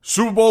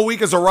Super Bowl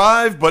week has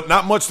arrived, but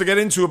not much to get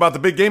into about the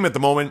big game at the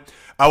moment.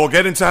 I will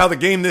get into how the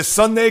game this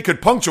Sunday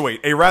could punctuate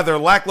a rather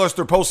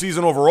lackluster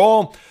postseason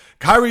overall.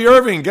 Kyrie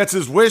Irving gets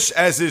his wish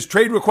as his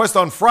trade request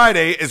on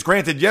Friday is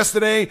granted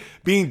yesterday,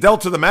 being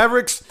dealt to the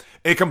Mavericks.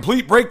 A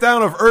complete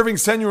breakdown of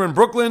Irving's tenure in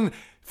Brooklyn,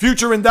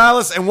 future in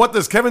Dallas, and what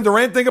does Kevin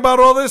Durant think about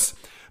all this?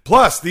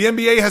 Plus, the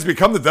NBA has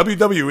become the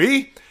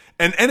WWE.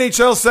 An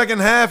NHL second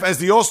half as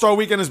the All-Star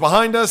weekend is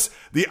behind us.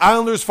 The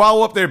Islanders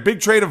follow up their big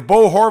trade of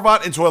Bo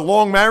Horvat into a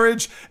long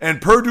marriage, and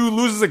Purdue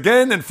loses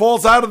again and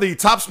falls out of the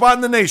top spot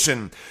in the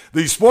nation.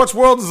 The sports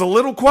world is a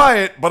little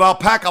quiet, but I'll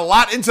pack a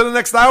lot into the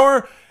next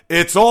hour.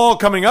 It's all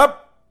coming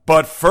up,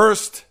 but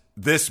first,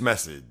 this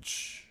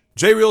message.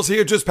 J-Reels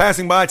here, just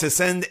passing by to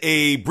send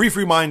a brief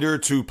reminder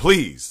to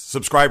please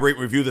subscribe, rate,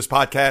 review this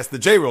podcast, the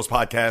J-Reels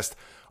podcast,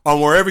 on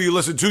wherever you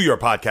listen to your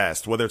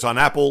podcast, whether it's on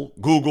Apple,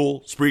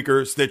 Google,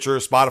 Spreaker, Stitcher,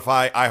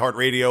 Spotify,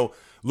 iHeartRadio,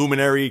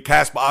 Luminary,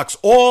 CastBox,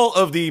 all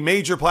of the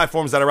major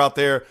platforms that are out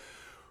there.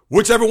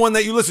 Whichever one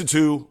that you listen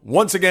to,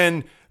 once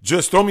again,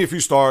 just throw me a few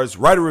stars,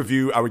 write a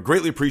review. I would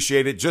greatly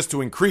appreciate it just to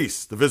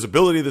increase the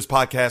visibility of this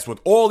podcast with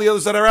all the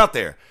others that are out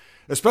there,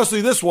 especially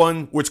this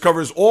one, which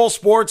covers all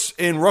sports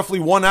in roughly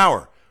 1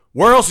 hour.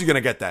 Where else are you going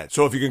to get that?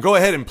 So if you can go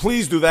ahead and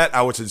please do that,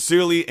 I would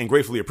sincerely and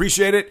gratefully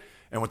appreciate it.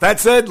 And with that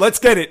said, let's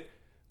get it.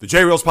 The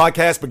J-Reels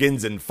podcast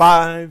begins in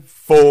 5,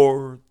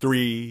 4,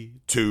 3,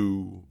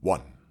 2,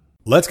 1.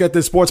 Let's get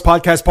this sports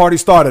podcast party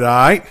started, all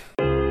right?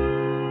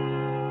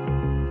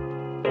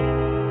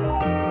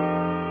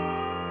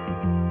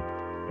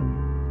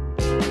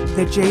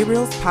 The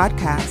J-Reels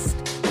podcast.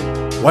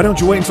 Why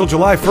don't you wait until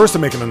July 1st to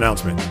make an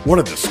announcement? What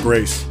a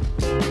disgrace.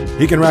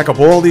 He can rack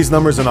up all these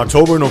numbers in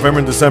October, November,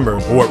 and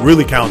December, but what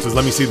really counts is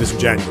let me see this in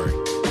January.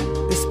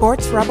 The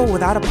sports rebel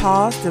without a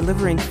pause,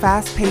 delivering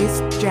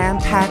fast-paced,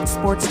 jam-packed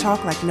sports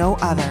talk like no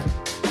other.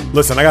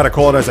 Listen, I gotta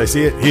call it as I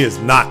see it. He is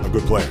not a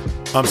good player.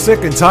 I'm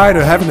sick and tired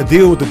of having to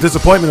deal with the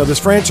disappointment of this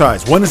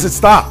franchise. When does it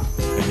stop?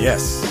 And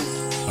yes,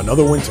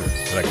 another winter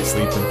that I can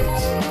sleep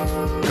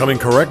in peace. Coming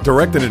correct,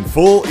 direct, and in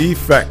full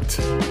effect.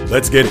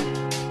 Let's get it.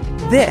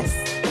 This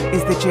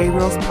is the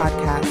J-Reels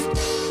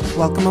podcast.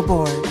 Welcome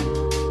aboard.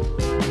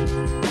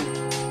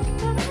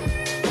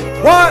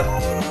 What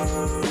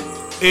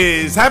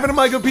is happening,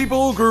 my good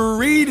people?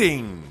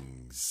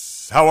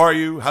 Greetings. How are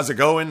you? How's it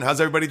going?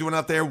 How's everybody doing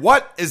out there?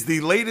 What is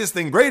the latest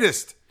and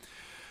greatest?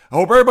 I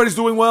hope everybody's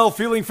doing well,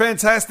 feeling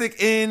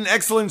fantastic, in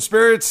excellent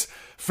spirits.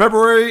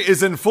 February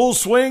is in full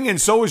swing, and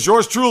so is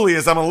yours truly,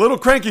 as I'm a little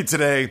cranky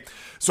today.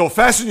 So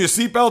fasten your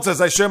seatbelts as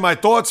I share my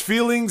thoughts,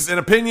 feelings, and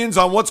opinions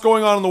on what's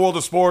going on in the world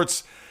of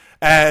sports,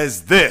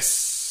 as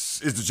this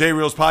is the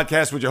J-Reels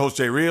podcast with your host,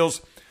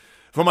 J-Reels.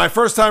 For my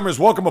first-timers,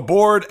 welcome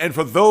aboard. And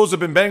for those who have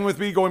been banging with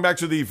me going back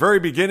to the very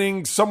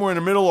beginning, somewhere in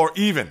the middle, or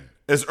even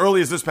as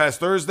early as this past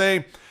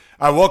Thursday,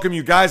 I welcome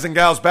you guys and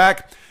gals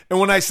back.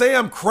 And when I say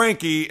I'm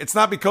cranky, it's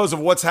not because of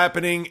what's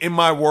happening in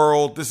my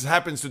world. This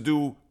happens to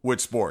do with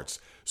sports.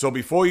 So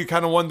before you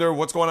kind of wonder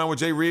what's going on with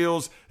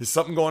J-Reels, is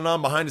something going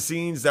on behind the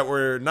scenes that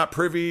we're not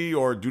privy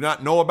or do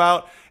not know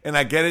about? And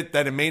I get it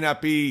that it may not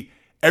be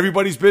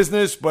everybody's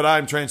business, but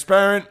I'm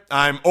transparent,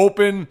 I'm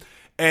open,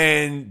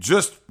 and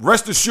just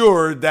rest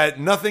assured that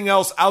nothing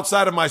else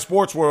outside of my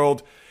sports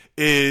world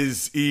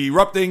is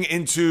erupting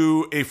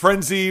into a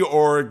frenzy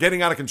or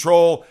getting out of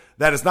control.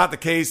 That is not the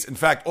case. In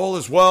fact, all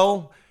is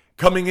well,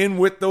 coming in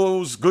with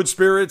those good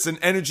spirits and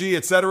energy,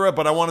 etc.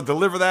 But I want to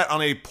deliver that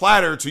on a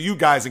platter to you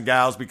guys and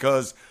gals,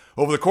 because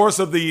over the course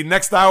of the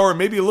next hour,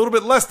 maybe a little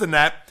bit less than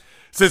that,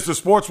 since the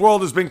sports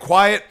world has been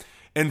quiet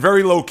and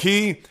very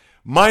low-key,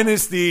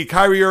 minus the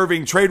Kyrie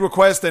Irving trade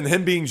request and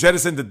him being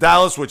jettisoned to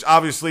Dallas, which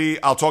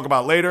obviously I'll talk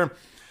about later.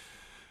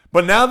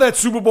 But now that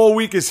Super Bowl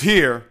week is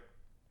here,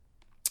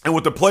 and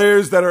with the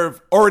players that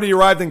have already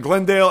arrived in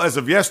Glendale as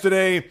of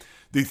yesterday,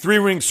 the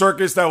three-ring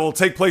circus that will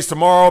take place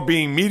tomorrow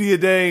being Media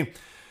Day,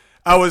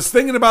 I was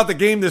thinking about the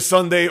game this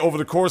Sunday over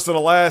the course of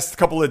the last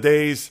couple of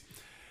days,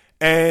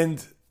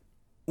 and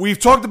we've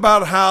talked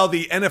about how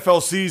the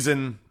NFL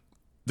season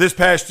this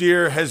past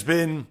year has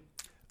been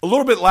a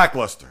little bit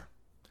lackluster.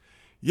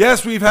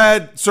 Yes, we've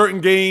had certain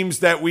games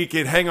that we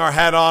could hang our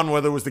hat on,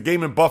 whether it was the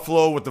game in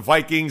Buffalo with the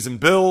Vikings and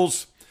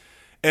Bills,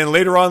 and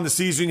later on in the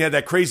season, you had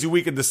that crazy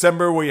week in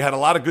December where you had a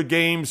lot of good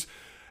games.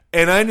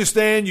 And I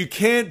understand you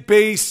can't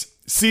base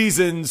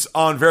seasons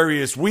on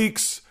various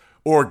weeks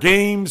or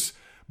games,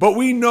 but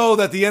we know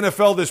that the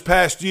NFL this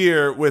past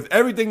year, with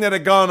everything that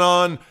had gone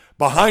on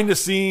behind the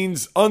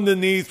scenes,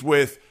 underneath,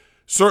 with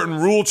certain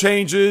rule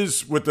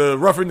changes, with the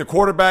roughing the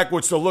quarterback,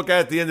 which they'll look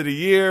at the end of the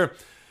year,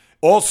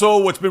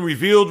 also, what's been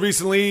revealed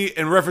recently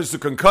in reference to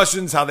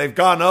concussions, how they've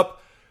gone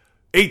up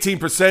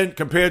 18%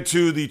 compared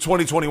to the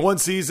 2021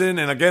 season.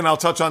 And again, I'll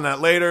touch on that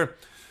later.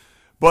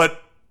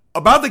 But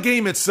about the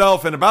game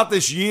itself and about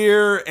this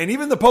year and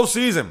even the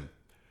postseason,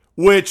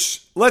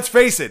 which, let's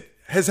face it,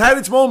 has had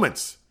its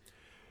moments.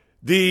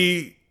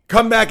 The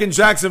comeback in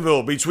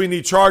Jacksonville between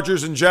the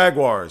Chargers and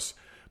Jaguars.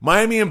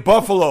 Miami and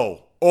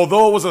Buffalo,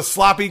 although it was a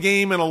sloppy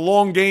game and a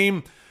long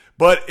game,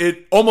 but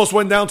it almost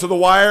went down to the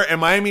wire,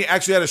 and Miami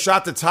actually had a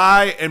shot to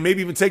tie and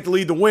maybe even take the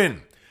lead to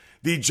win.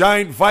 The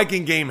Giant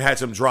Viking game had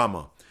some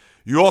drama.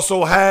 You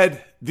also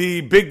had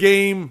the big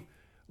game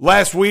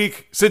last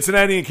week,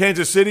 Cincinnati and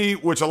Kansas City,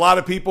 which a lot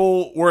of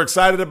people were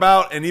excited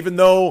about. And even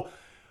though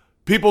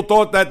people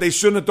thought that they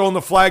shouldn't have thrown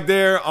the flag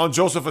there on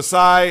Joseph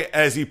Asai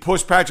as he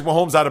pushed Patrick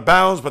Mahomes out of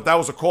bounds, but that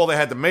was a call they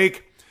had to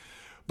make.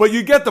 But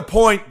you get the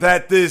point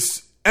that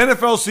this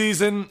NFL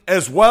season,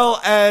 as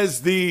well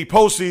as the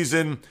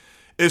postseason,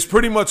 is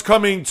pretty much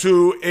coming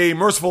to a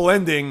merciful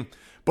ending.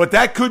 But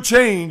that could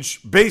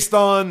change based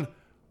on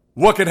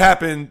what could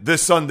happen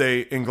this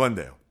Sunday in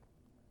Glendale.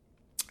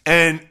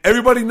 And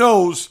everybody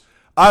knows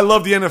I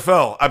love the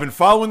NFL. I've been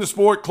following the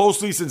sport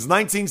closely since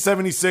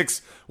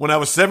 1976 when I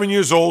was 7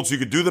 years old, so you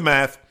could do the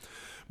math.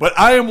 But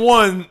I am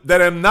one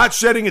that am not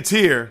shedding a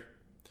tear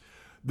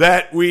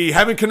that we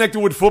haven't connected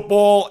with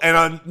football, and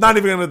I'm not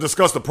even going to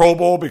discuss the Pro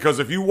Bowl because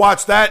if you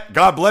watch that,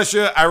 God bless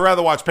you, I'd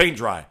rather watch paint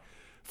dry.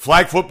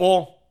 Flag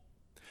football.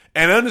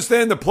 And I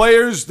understand the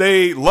players,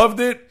 they loved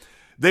it.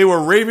 They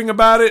were raving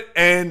about it,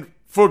 and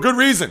for good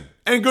reason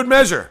and good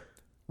measure.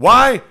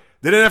 Why?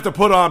 They didn't have to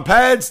put on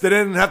pads. They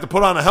didn't have to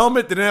put on a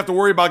helmet. They didn't have to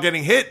worry about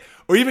getting hit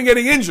or even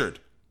getting injured.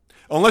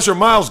 Unless you're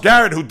Myles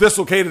Garrett, who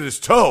dislocated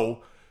his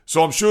toe.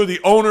 So I'm sure the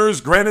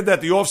owners, granted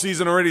that the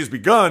offseason already has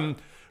begun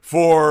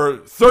for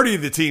 30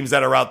 of the teams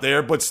that are out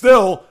there, but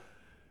still,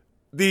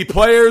 the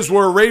players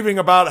were raving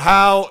about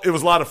how it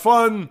was a lot of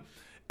fun.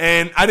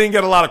 And I didn't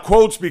get a lot of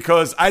quotes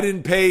because I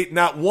didn't pay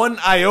not one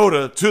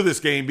iota to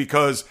this game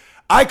because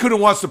I couldn't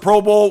watch the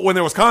Pro Bowl when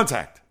there was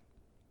contact.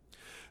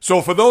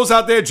 So for those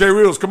out there, Jay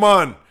Reels, come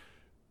on.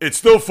 It's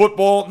still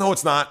football. No,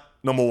 it's not,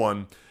 number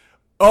one.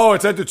 Oh,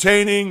 it's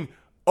entertaining.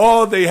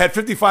 Oh, they had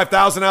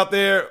 55,000 out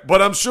there.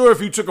 But I'm sure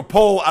if you took a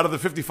poll out of the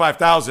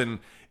 55,000,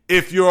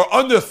 if you're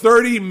under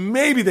 30,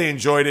 maybe they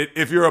enjoyed it.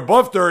 If you're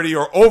above 30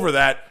 or over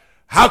that,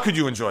 how could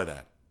you enjoy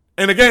that?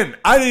 And again,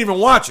 I didn't even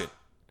watch it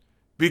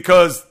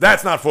because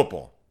that's not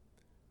football.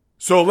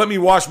 So let me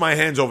wash my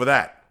hands over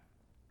that.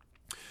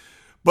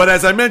 But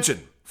as I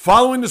mentioned,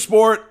 following the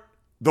sport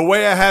the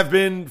way I have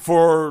been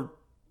for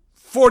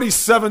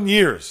 47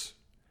 years,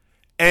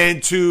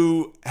 and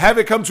to have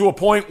it come to a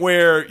point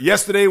where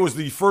yesterday was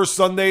the first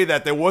Sunday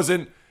that there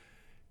wasn't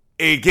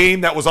a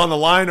game that was on the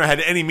line or had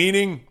any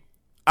meaning,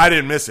 I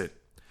didn't miss it.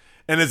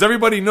 And as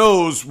everybody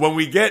knows, when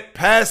we get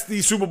past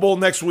the Super Bowl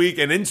next week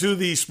and into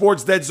the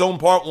Sports Dead Zone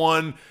Part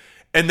 1,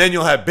 and then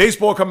you'll have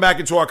baseball come back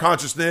into our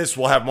consciousness,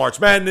 we'll have March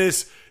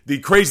Madness, the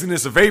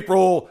craziness of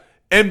April,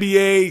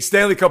 NBA,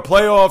 Stanley Cup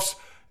playoffs,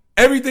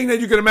 everything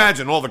that you can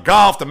imagine, all the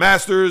golf, the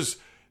Masters,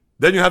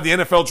 then you have the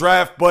NFL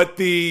draft, but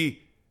the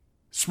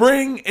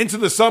spring into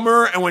the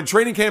summer, and when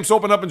training camps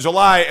open up in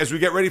July as we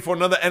get ready for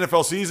another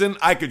NFL season,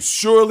 I could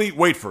surely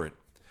wait for it.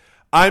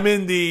 I'm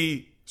in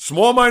the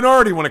small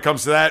minority when it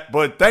comes to that,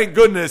 but thank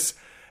goodness,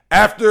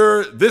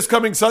 after this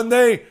coming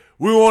Sunday,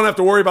 we won't have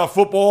to worry about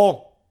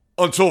football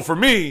until, for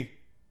me,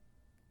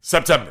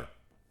 September.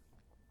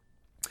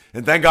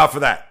 And thank God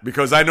for that,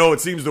 because I know it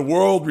seems the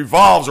world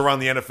revolves around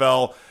the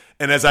NFL,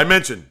 and as I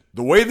mentioned,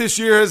 the way this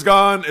year has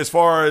gone as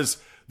far as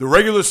the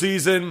regular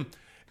season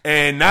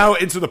and now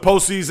into the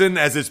postseason,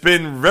 as it's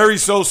been very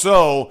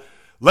so-so,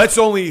 let's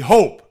only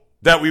hope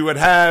that we would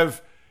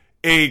have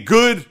a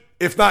good,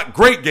 if not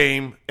great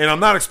game. And I'm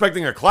not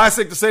expecting a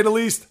classic, to say the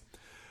least.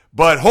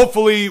 But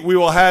hopefully we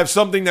will have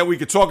something that we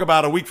could talk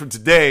about a week from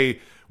today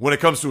when it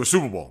comes to a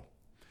Super Bowl.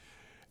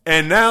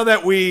 And now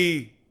that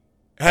we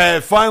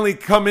have finally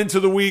come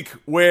into the week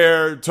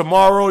where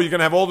tomorrow you're going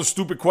to have all the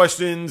stupid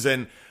questions,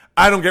 and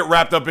I don't get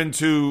wrapped up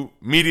into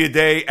media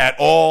day at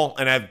all,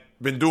 and I've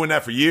been doing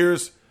that for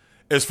years.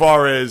 As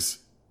far as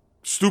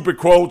stupid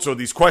quotes or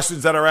these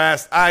questions that are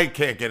asked, I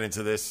can't get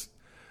into this.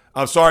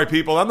 I'm sorry,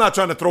 people. I'm not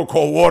trying to throw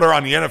cold water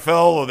on the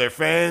NFL or their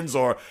fans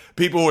or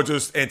people who are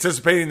just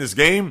anticipating this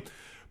game.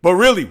 But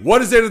really,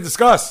 what is there to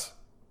discuss?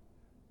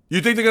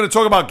 You think they're going to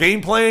talk about game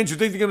plans? You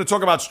think they're going to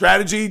talk about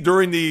strategy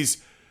during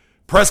these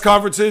press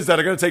conferences that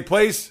are going to take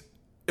place?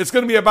 It's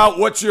going to be about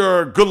what's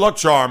your good luck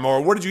charm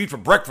or what did you eat for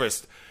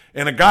breakfast?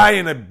 And a guy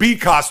in a bee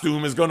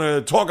costume is going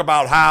to talk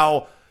about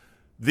how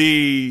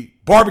the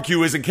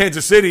barbecue is in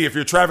Kansas City if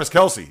you're Travis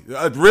Kelce.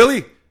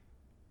 Really?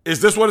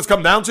 Is this what it's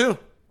come down to?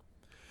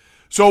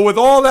 So with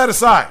all that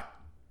aside,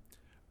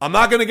 I'm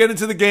not going to get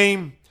into the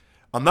game.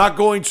 I'm not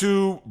going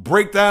to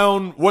break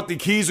down what the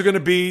keys are going to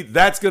be.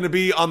 That's going to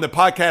be on the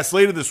podcast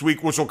later this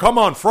week, which will come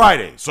on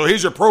Friday. So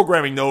here's your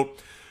programming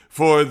note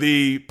for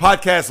the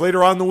podcast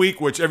later on in the week,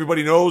 which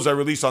everybody knows I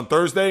release on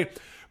Thursday.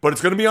 But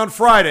it's going to be on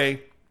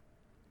Friday.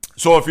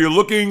 So if you're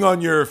looking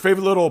on your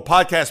favorite little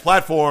podcast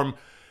platform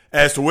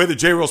as to where the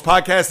J Reels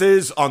podcast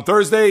is on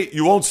Thursday,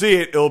 you won't see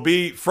it. It'll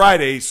be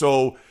Friday.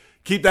 So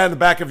keep that in the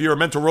back of your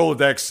mental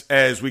Rolodex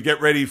as we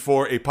get ready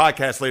for a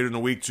podcast later in the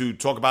week to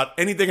talk about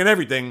anything and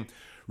everything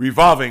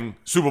revolving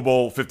Super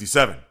Bowl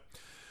 57.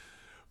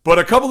 But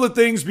a couple of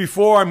things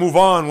before I move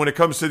on when it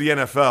comes to the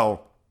NFL.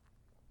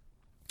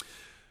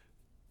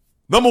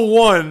 Number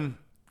one,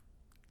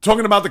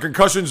 talking about the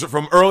concussions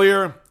from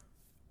earlier,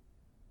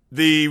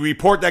 the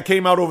report that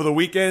came out over the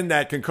weekend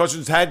that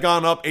concussions had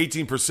gone up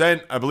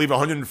 18%. I believe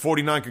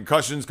 149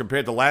 concussions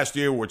compared to last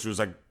year, which was,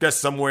 I guess,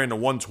 somewhere in the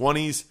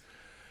 120s.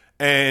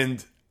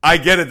 And I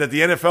get it that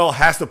the NFL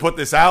has to put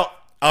this out.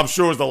 I'm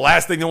sure it was the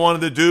last thing they wanted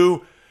to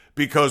do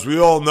because we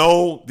all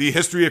know the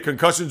history of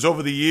concussions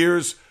over the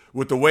years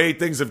with the way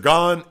things have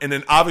gone. And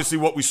then obviously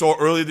what we saw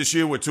earlier this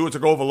year with Tua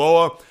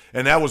Tagovailoa.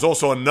 And that was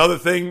also another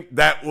thing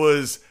that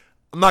was,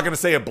 I'm not going to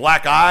say a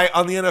black eye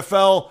on the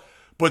NFL,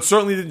 but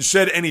certainly didn't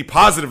shed any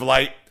positive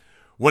light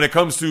when it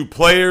comes to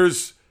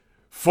players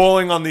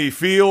falling on the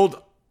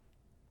field,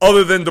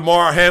 other than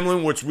Damar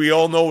Hamlin, which we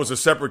all know is a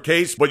separate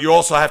case. But you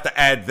also have to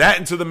add that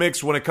into the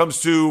mix when it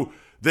comes to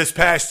this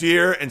past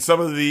year and some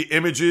of the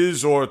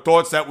images or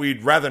thoughts that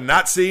we'd rather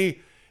not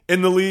see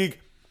in the league.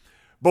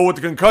 But with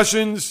the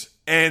concussions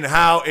and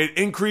how it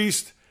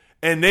increased,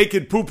 and they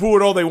could poo-poo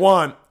it all they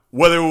want,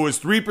 whether it was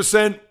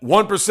 3%,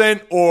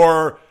 1%,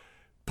 or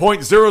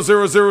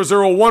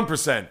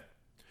 0.00001%.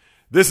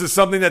 This is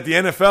something that the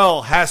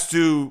NFL has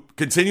to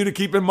continue to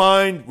keep in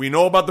mind. We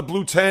know about the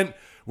blue tent.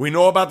 We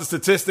know about the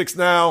statistics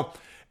now.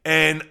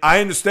 And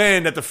I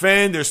understand that the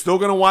fan, they're still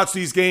going to watch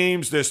these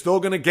games. They're still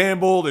going to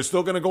gamble. They're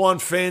still going to go on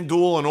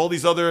FanDuel and all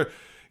these other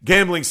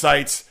gambling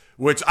sites,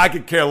 which I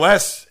could care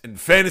less. And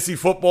fantasy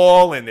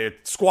football and their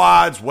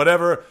squads,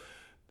 whatever.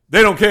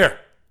 They don't care.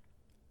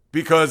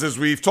 Because as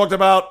we've talked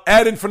about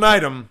ad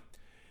infinitum,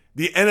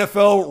 the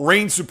NFL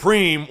reigns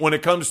supreme when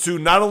it comes to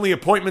not only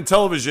appointment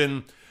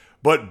television,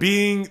 but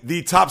being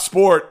the top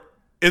sport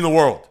in the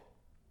world.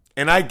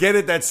 And I get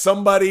it that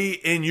somebody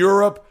in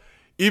Europe,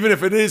 even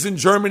if it is in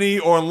Germany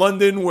or in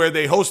London where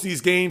they host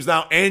these games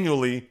now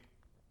annually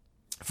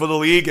for the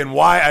league, and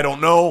why, I don't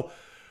know.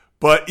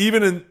 But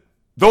even in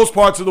those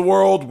parts of the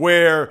world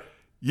where,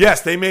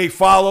 yes, they may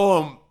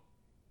follow them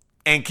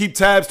and keep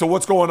tabs to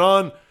what's going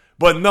on,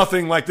 but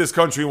nothing like this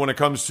country when it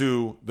comes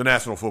to the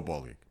National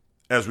Football League,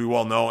 as we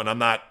well know, and I'm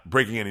not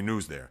breaking any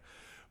news there.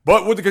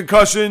 But with the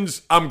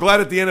concussions, I'm glad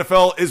that the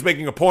NFL is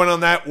making a point on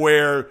that,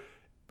 where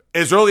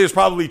as early as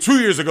probably 2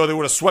 years ago, they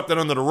would have swept it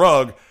under the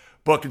rug.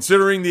 But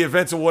considering the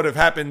events of what have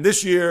happened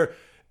this year,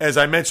 as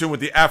I mentioned with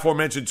the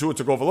aforementioned Tua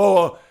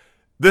Tagovailoa,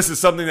 this is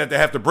something that they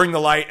have to bring to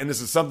light, and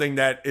this is something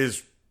that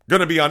is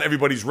going to be on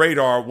everybody's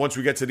radar once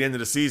we get to the end of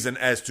the season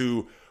as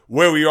to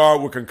where we are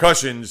with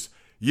concussions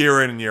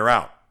year in and year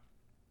out.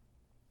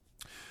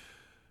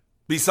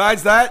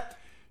 Besides that,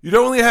 you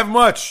don't really have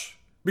much.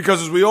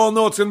 Because as we all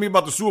know, it's going to be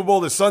about the Super Bowl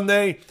this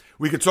Sunday.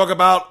 We could talk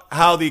about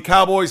how the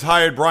Cowboys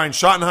hired Brian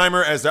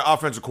Schottenheimer as their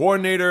offensive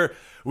coordinator.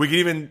 We could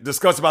even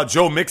discuss about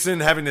Joe Mixon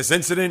having this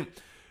incident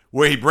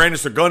where he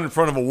brandished a gun in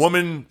front of a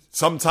woman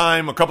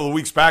sometime a couple of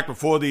weeks back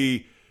before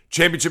the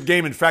championship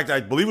game. In fact,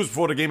 I believe it was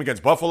before the game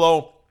against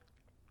Buffalo.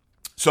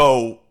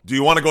 So do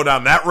you want to go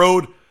down that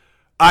road?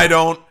 I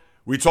don't.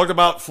 We talked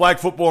about flag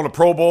football and the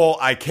Pro Bowl.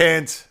 I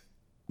can't.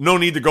 No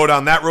need to go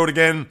down that road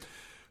again.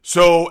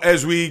 So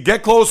as we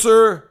get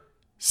closer,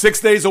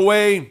 6 days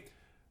away,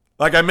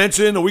 like I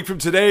mentioned, a week from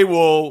today,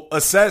 we'll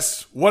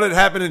assess what had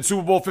happened in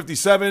Super Bowl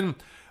 57.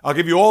 I'll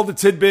give you all the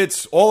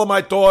tidbits, all of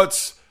my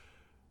thoughts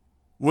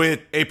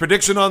with a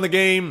prediction on the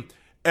game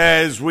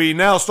as we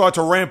now start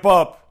to ramp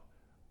up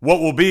what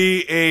will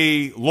be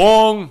a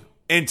long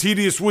and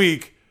tedious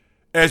week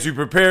as we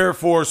prepare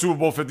for Super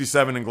Bowl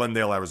 57 in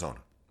Glendale, Arizona.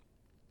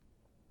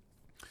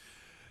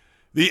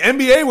 The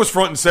NBA was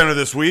front and center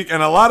this week,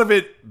 and a lot of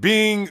it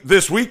being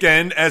this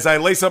weekend as I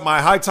lace up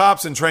my high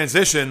tops and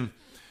transition.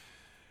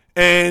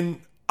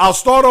 And I'll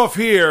start off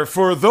here.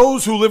 For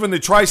those who live in the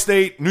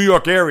tri-state New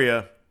York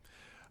area,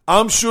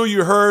 I'm sure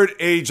you heard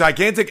a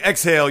gigantic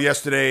exhale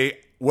yesterday,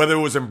 whether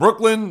it was in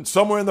Brooklyn,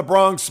 somewhere in the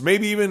Bronx,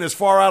 maybe even as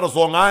far out as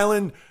Long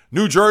Island,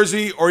 New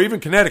Jersey, or even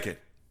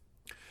Connecticut,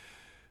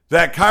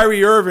 that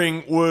Kyrie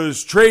Irving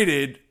was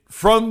traded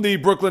from the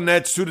Brooklyn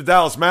Nets to the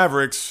Dallas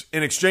Mavericks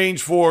in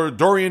exchange for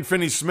Dorian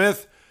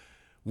Finney-Smith,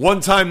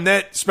 one-time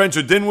net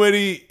Spencer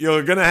Dinwiddie.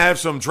 You're going to have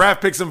some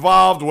draft picks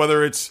involved,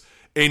 whether it's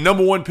a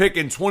number one pick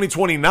in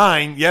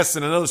 2029, yes,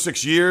 in another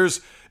 6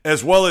 years,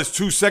 as well as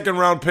 2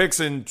 second-round picks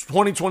in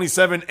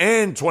 2027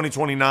 and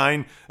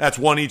 2029. That's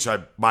one each, I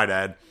might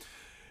add.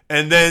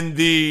 And then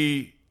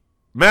the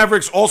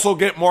Mavericks also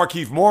get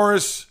Markieff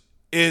Morris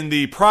in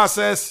the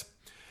process.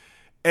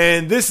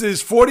 And this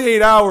is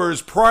 48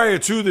 hours prior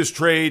to this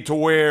trade, to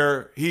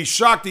where he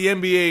shocked the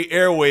NBA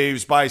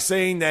airwaves by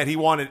saying that he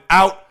wanted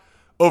out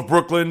of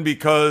Brooklyn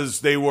because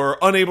they were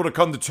unable to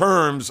come to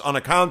terms on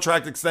a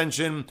contract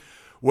extension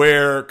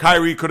where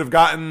Kyrie could have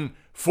gotten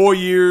 4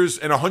 years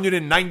and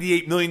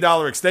 $198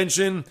 million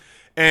extension.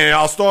 And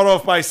I'll start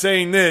off by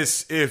saying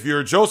this. If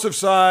you're Joseph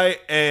Tsai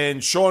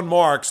and Sean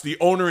Marks, the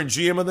owner and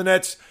GM of the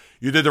Nets,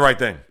 you did the right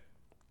thing.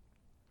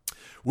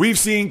 We've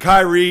seen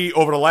Kyrie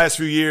over the last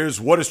few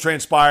years, what has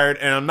transpired,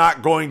 and I'm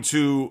not going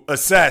to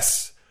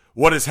assess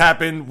what has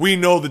happened. We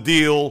know the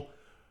deal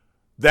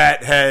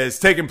that has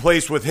taken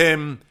place with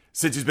him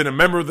since he's been a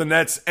member of the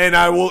Nets, and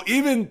I will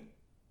even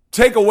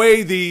take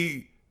away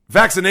the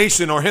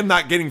vaccination or him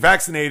not getting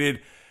vaccinated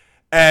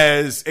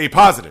as a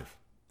positive,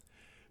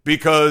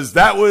 because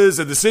that was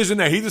a decision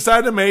that he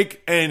decided to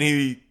make, and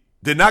he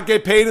did not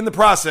get paid in the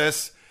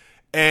process,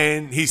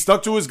 and he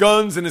stuck to his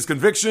guns and his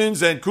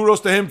convictions, and kudos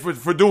to him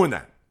for doing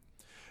that.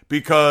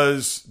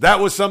 Because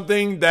that was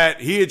something that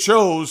he had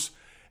chose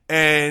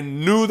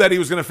and knew that he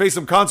was going to face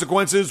some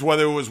consequences,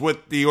 whether it was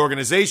with the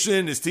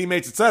organization, his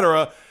teammates,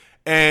 etc.,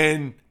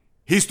 and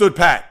he stood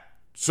pat.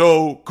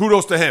 So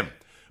kudos to him.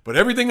 But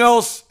everything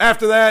else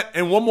after that,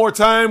 and one more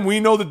time, we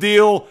know the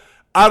deal.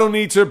 I don't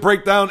need to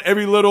break down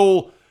every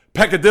little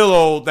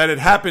peccadillo that had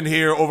happened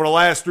here over the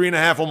last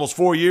 3.5, almost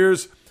 4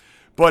 years.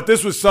 But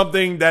this was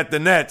something that the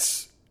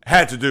Nets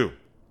had to do.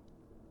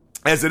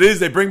 As it is,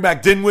 they bring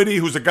back Dinwiddie,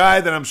 who's a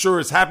guy that I'm sure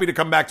is happy to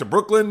come back to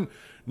Brooklyn.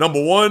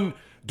 Number one,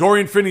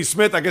 Dorian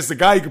Finney-Smith, I guess the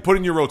guy you can put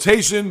in your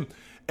rotation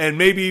and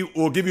maybe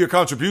will give you a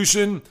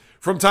contribution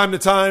from time to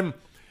time.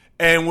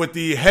 And with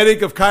the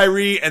headache of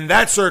Kyrie and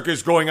that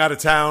circus going out of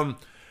town,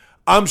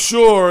 I'm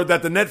sure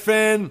that the Net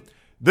fan,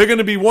 they're going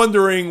to be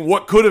wondering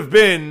what could have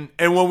been.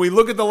 And when we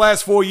look at the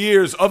last 4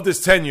 years of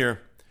this tenure,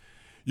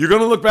 you're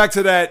going to look back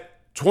to that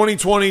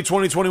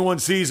 2020-2021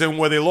 season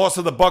where they lost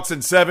to the Bucks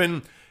in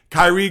 7.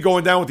 Kyrie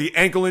going down with the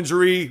ankle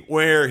injury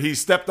where he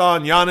stepped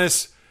on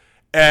Giannis,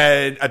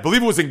 and I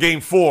believe it was in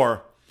Game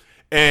 4,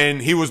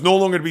 and he was no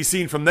longer to be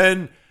seen from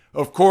then.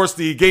 Of course,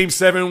 the Game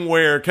 7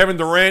 where Kevin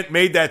Durant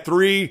made that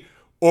 3,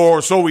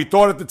 or so we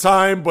thought at the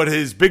time, but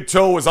his big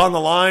toe was on the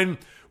line,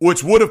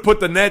 which would have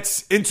put the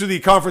Nets into the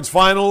conference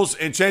finals,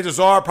 and chances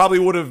are probably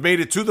would have made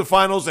it to the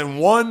finals and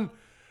won.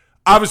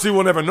 Obviously,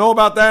 we'll never know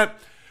about that.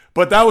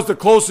 But that was the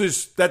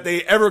closest that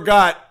they ever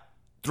got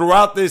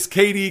throughout this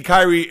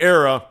KD-Kyrie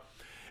era.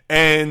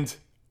 And,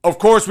 of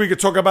course, we could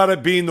talk about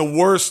it being the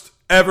worst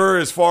ever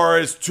as far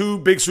as two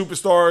big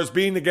superstars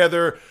being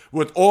together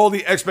with all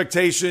the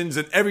expectations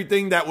and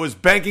everything that was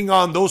banking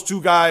on those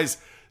two guys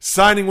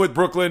signing with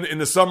Brooklyn in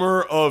the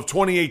summer of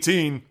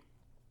 2018.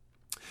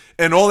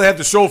 And all they have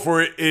to show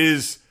for it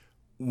is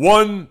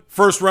one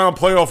first-round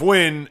playoff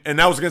win, and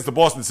that was against the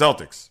Boston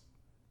Celtics.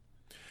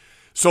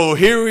 So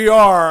here we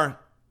are,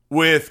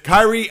 with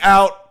Kyrie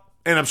out,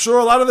 and I'm sure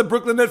a lot of the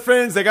Brooklyn Net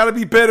fans, they got to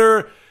be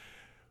bitter,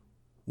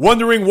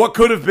 wondering what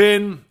could have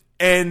been,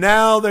 and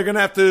now they're going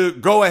to have to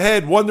go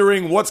ahead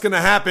wondering what's going to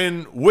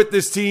happen with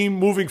this team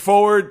moving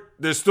forward.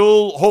 They're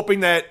still hoping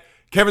that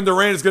Kevin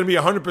Durant is going to be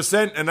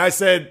 100%, and I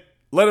said,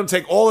 let him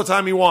take all the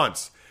time he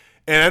wants.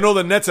 And I know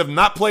the Nets have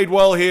not played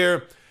well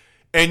here,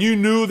 and you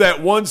knew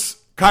that once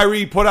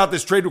Kyrie put out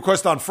this trade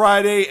request on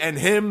Friday and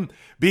him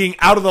being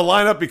out of the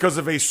lineup because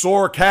of a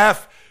sore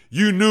calf,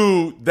 you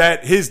knew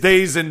that his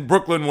days in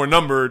Brooklyn were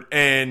numbered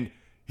and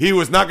he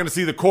was not going to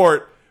see the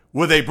court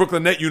with a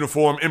Brooklyn Net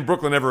uniform in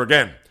Brooklyn ever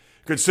again.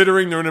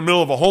 Considering they're in the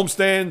middle of a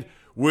homestand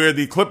where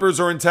the Clippers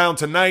are in town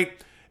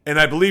tonight, and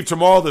I believe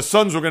tomorrow the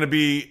Suns are going to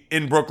be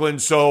in Brooklyn.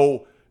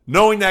 So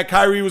knowing that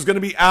Kyrie was going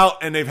to be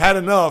out and they've had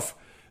enough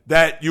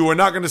that you are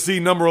not going to see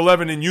number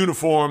 11 in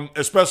uniform,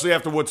 especially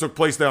after what took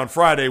place there on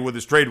Friday with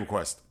his trade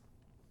request.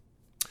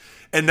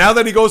 And now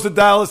that he goes to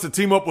Dallas to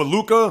team up with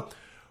Luka,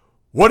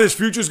 what his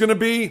future is going to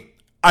be,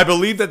 I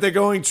believe that they're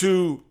going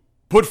to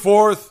put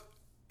forth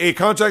a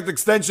contract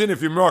extension.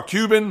 If you're Mark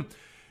Cuban,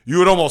 you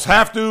would almost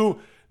have to.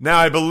 Now,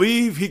 I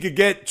believe he could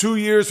get 2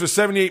 years for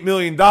 $78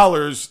 million.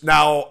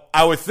 Now,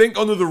 I would think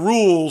under the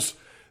rules,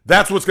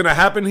 that's what's going to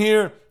happen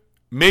here.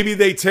 Maybe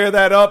they tear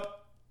that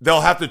up.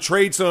 They'll have to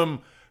trade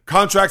some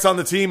contracts on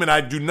the team, and I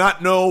do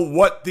not know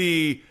what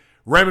the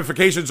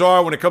ramifications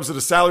are when it comes to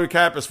the salary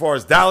cap as far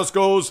as Dallas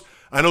goes.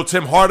 I know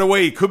Tim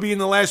Hardaway, he could be in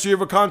the last year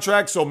of a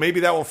contract, so maybe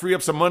that will free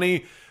up some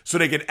money so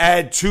they can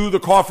add to the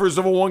coffers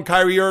of a one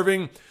Kyrie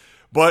Irving.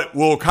 But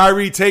will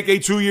Kyrie take a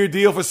 2-year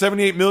deal for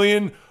 $78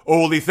 million, or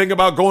will he think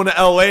about going to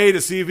LA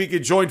to see if he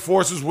could join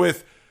forces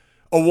with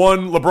a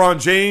one LeBron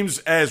James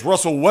as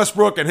Russell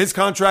Westbrook and his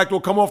contract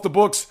will come off the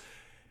books?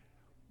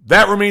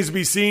 That remains to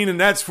be seen, and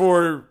that's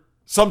for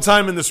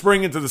sometime in the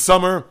spring into the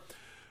summer.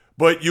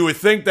 But you would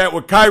think that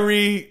with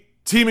Kyrie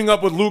teaming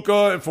up with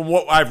Luka, and from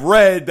what I've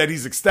read, that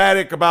he's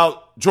ecstatic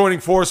about joining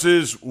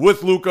forces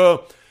with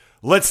Luka.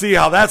 Let's see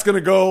how that's going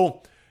to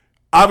go.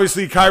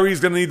 Obviously, Kyrie's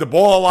going to need the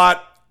ball a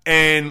lot,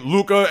 and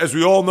Luka, as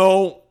we all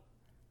know,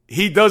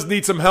 he does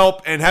need some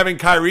help, and having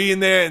Kyrie in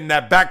there in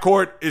that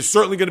backcourt is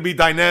certainly going to be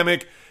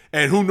dynamic,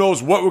 and who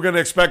knows what we're going to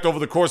expect over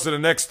the course of the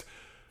next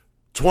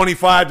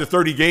 25 to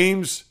 30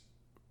 games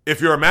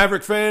if you're a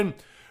Maverick fan.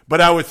 But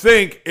I would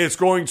think it's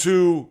going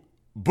to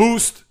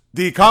boost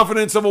the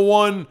confidence of a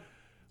one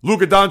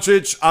Luka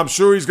Doncic. I'm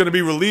sure he's going to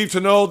be relieved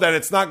to know that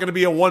it's not going to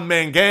be a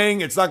one-man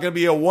gang. It's not going to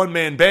be a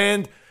one-man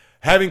band.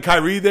 Having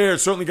Kyrie there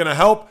is certainly going to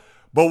help.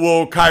 But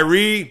will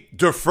Kyrie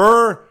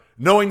defer,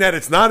 knowing that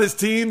it's not his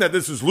team, that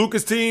this is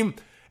Luka's team,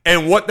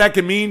 and what that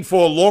can mean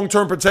for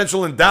long-term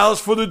potential in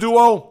Dallas for the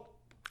duo?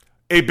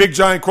 A big,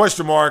 giant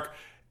question mark.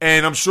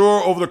 And I'm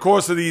sure over the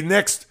course of the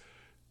next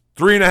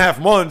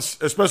 3.5 months,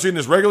 especially in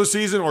this regular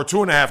season, or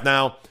 2.5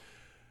 now,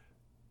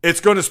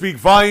 it's going to speak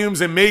volumes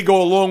and may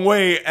go a long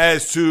way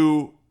as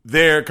to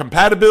their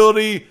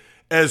compatibility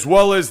as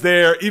well as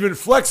their even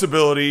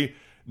flexibility,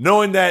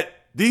 knowing that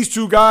these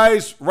two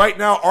guys, right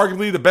now,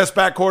 arguably the best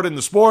backcourt in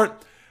the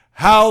sport,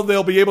 how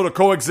they'll be able to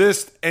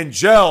coexist and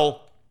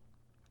gel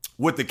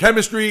with the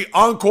chemistry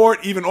on court,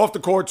 even off the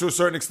court to a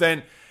certain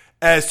extent,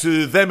 as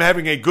to them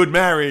having a good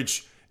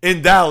marriage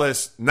in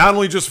Dallas, not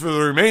only just for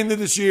the remainder of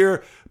this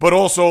year, but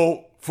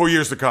also for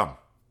years to come.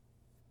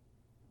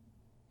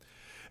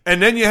 And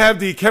then you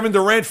have the Kevin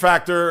Durant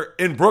factor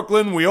in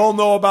Brooklyn. We all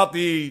know about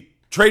the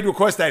trade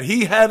request that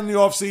he had in the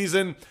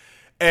offseason.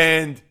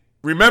 And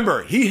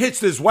remember, he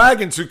hitched his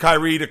wagon to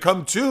Kyrie to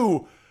come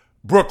to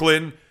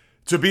Brooklyn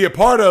to be a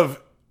part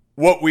of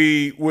what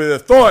we would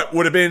have thought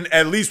would have been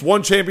at least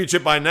one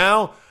championship by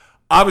now.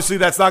 Obviously,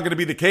 that's not going to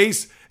be the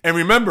case. And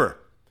remember,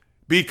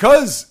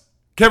 because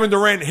Kevin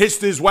Durant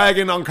hitched his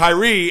wagon on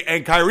Kyrie,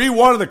 and Kyrie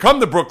wanted to come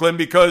to Brooklyn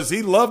because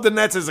he loved the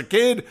Nets as a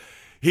kid.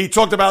 He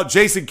talked about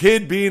Jason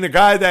Kidd being a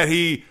guy that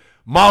he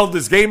modeled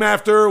his game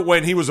after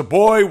when he was a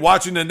boy,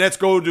 watching the Nets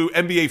go to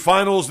NBA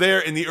Finals there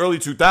in the early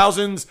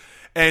 2000s.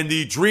 And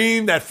the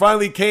dream that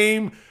finally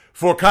came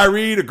for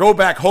Kyrie to go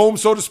back home,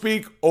 so to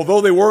speak, although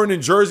they weren't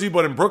in Jersey,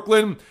 but in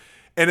Brooklyn.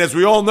 And as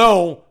we all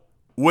know,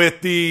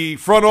 with the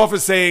front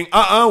office saying,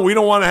 we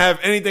don't want to have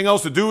anything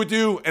else to do with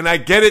you. And I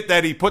get it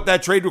that he put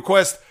that trade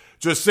request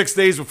just 6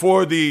 days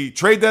before the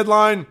trade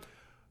deadline.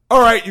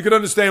 All right, you can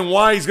understand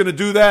why he's going to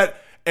do that.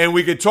 And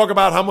we could talk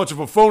about how much of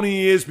a phony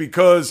he is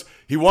because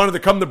he wanted to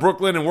come to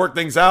Brooklyn and work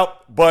things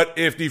out. But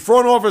if the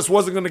front office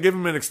wasn't going to give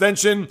him an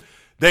extension,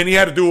 then he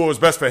had to do what was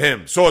best for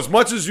him. So as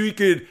much as you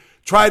could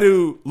try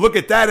to look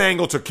at that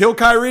angle to kill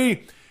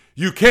Kyrie,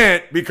 you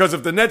can't, because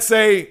if the Nets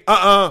say,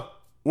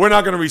 we're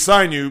not going to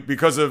re-sign you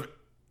because of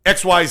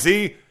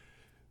XYZ,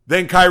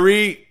 then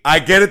Kyrie, I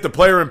get it, the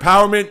player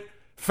empowerment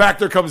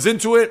factor comes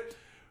into it.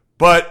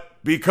 But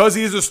because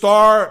he's a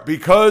star,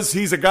 because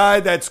he's a guy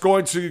that's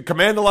going to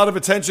command a lot of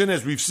attention,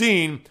 as we've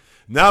seen,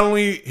 not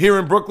only here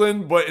in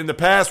Brooklyn, but in the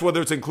past,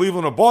 whether it's in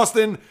Cleveland or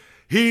Boston,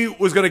 he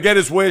was going to get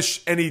his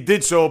wish, and he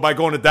did so by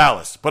going to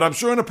Dallas. But I'm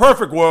sure in a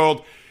perfect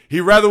world, he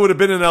rather would have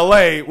been in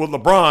L.A. with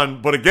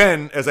LeBron. But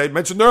again, as I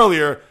mentioned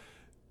earlier,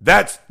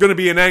 that's going to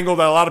be an angle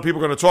that a lot of people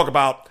are going to talk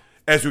about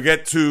as we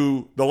get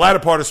to the latter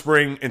part of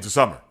spring into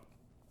summer.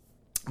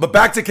 But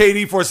back to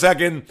KD for a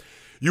second.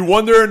 You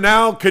wonder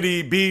now, could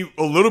he be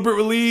a little bit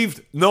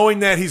relieved knowing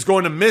that he's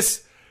going to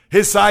miss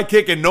his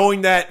sidekick and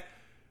knowing that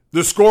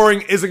the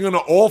scoring isn't going to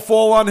all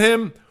fall on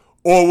him?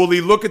 Or will he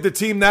look at the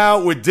team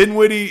now with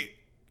Dinwiddie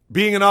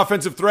being an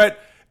offensive threat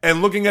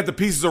and looking at the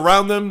pieces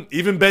around them,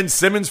 even Ben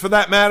Simmons for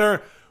that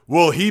matter?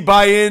 Will he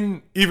buy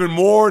in even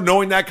more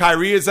knowing that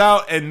Kyrie is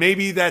out and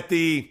maybe that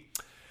the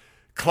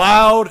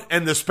cloud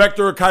and the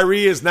specter of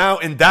Kyrie is now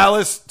in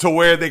Dallas to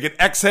where they can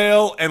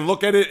exhale and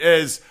look at it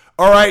as,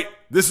 all right,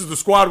 this is the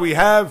squad we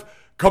have.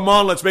 Come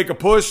on, let's make a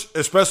push,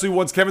 especially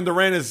once Kevin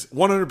Durant is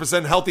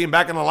 100% healthy and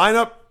back in the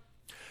lineup.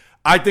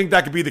 I think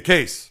that could be the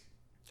case.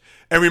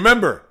 And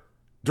remember,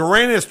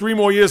 Durant has 3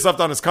 more years left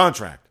on his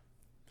contract.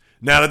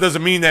 Now, that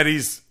doesn't mean that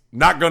he's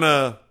not going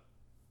to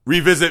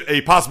revisit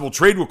a possible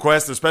trade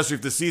request, especially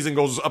if the season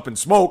goes up in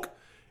smoke,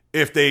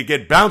 if they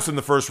get bounced in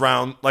the first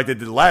round like they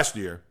did last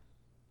year.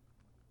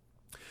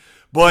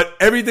 But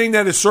everything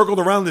that is circled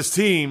around this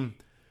team,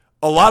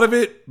 a lot of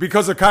it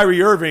because of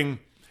Kyrie Irving,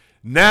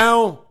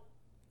 now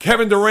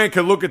Kevin Durant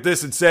can look at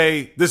this and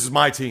say, this is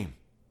my team.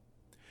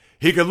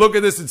 He can look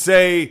at this and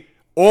say,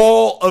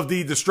 all of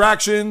the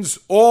distractions,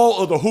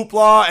 all of the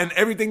hoopla, and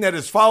everything that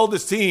has followed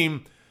this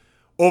team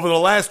over the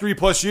last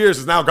 3+ years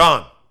is now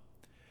gone.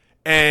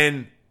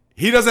 And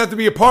he doesn't have to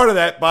be a part of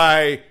that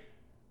by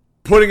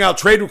putting out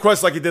trade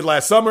requests like he did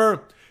last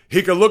summer.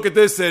 He could look at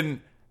this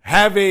and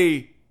have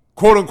a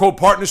quote-unquote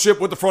partnership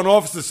with the front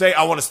office to say,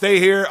 I want to stay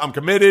here, I'm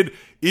committed,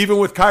 even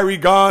with Kyrie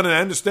gone, and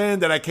I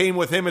understand that I came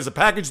with him as a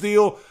package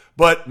deal,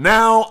 but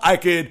now I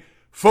could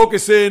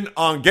focus in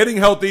on getting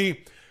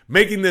healthy,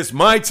 making this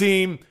my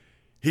team.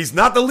 He's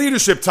not the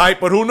leadership type,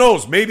 but who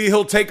knows? Maybe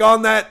he'll take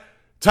on that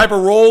type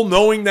of role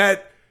knowing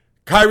that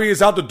Kyrie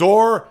is out the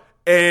door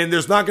and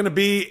there's not going to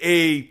be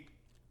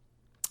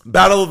a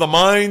battle of the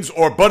minds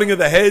or butting of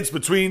the heads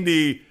between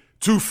the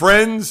two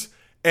friends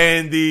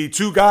and the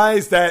two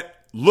guys that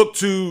look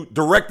to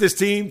direct this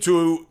team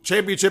to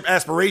championship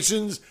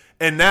aspirations.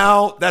 And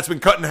now that's been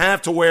cut in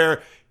half to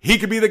where he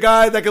could be the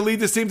guy that could lead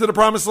this team to the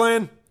promised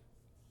land.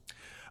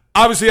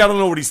 Obviously, I don't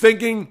know what he's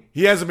thinking.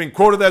 He hasn't been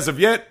quoted as of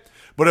yet.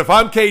 But if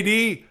I'm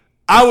KD,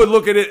 I would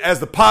look at it as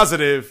the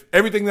positive,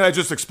 everything that I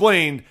just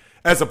explained,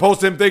 as opposed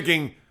to him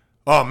thinking,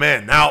 oh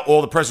man, now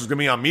all the pressure's going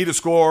to be on me to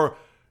score.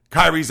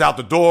 Kyrie's out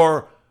the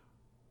door.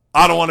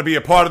 I don't want to be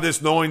a part of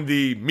this, knowing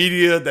the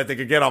media that they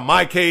could get on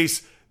my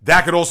case.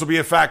 That could also be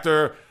a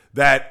factor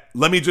that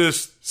let me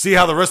just see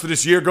how the rest of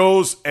this year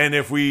goes. And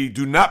if we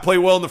do not play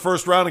well in the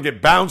first round and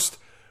get bounced,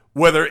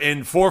 whether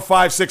in 4,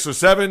 5, 6, or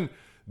 7,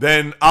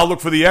 then I'll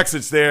look for the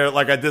exits there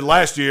like I did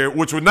last year,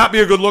 which would not be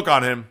a good look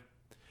on him.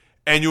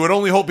 And you would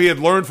only hope he had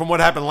learned from what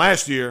happened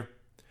last year.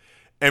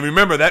 And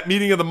remember, that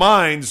meeting of the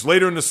minds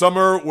later in the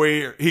summer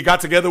where he got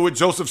together with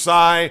Joseph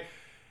Tsai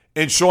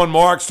and Sean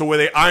Marks to where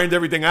they ironed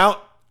everything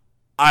out,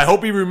 I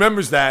hope he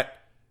remembers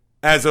that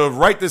as of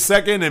right this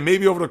second and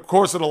maybe over the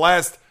course of the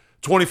last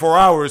 24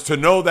 hours to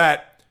know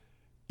that,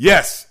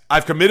 yes,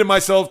 I've committed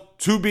myself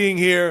to being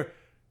here.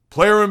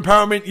 Player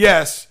empowerment,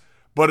 yes,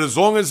 But as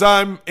long as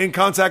I'm in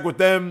contact with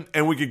them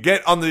and we could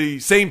get on the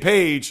same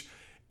page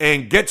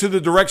and get to the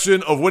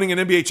direction of winning an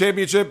NBA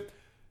championship,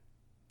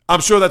 I'm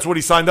sure that's what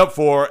he signed up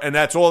for, and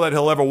that's all that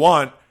he'll ever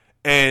want,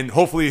 and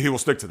hopefully he will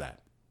stick to that.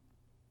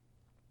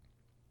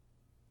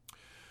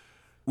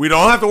 We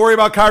don't have to worry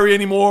about Kyrie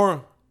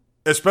anymore,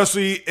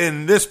 especially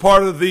in this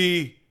part of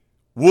the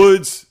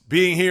woods,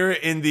 being here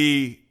in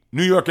the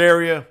New York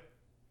area.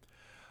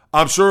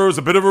 I'm sure it was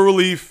a bit of a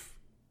relief.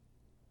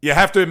 You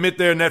have to admit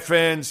there, Net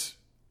fans,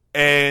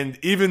 and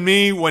even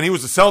me, when he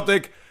was a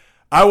Celtic,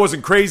 I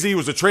wasn't crazy. It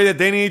was a trade that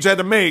Danny Ainge had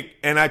to make,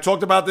 and I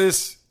talked about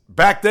this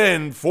back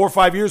then, 4 or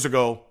 5 years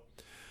ago.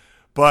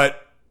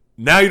 But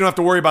now you don't have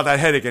to worry about that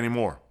headache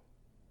anymore.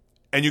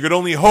 And you could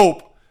only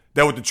hope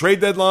that with the trade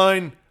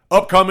deadline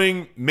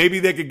upcoming, maybe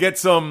they could get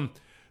some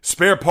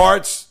spare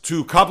parts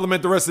to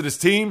complement the rest of this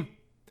team.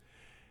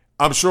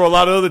 I'm sure a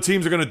lot of other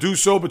teams are going to do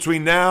so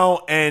between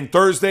now and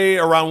Thursday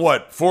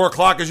around 4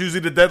 o'clock is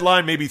usually the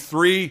deadline, maybe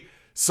 3,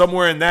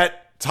 somewhere in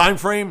that time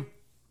frame.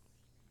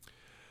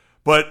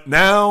 But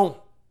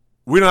now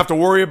we don't have to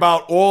worry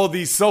about all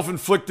these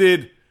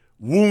self-inflicted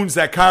wounds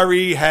that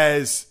Kyrie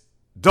has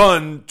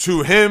done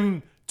to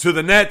him, to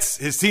the Nets,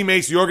 his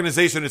teammates, the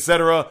organization,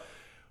 etc.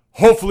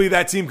 Hopefully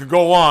that team could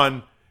go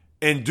on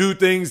and do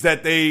things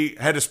that they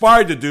had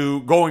aspired to do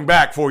going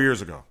back 4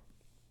 years ago.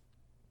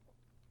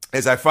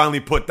 As I finally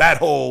put that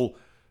whole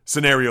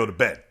scenario to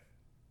bed.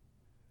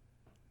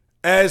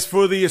 As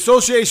for the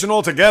association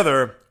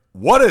altogether,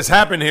 what has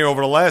happened here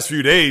over the last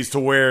few days to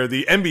where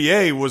the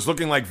NBA was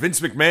looking like Vince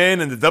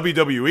McMahon and the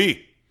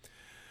WWE?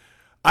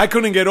 I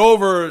couldn't get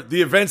over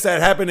the events that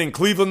happened in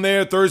Cleveland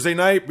there Thursday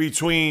night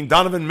between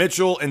Donovan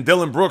Mitchell and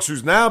Dillon Brooks,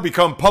 who's now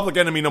become public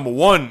enemy number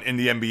 1 in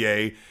the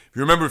NBA. If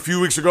you remember a few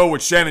weeks ago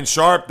with Shannon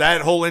Sharpe,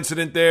 that whole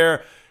incident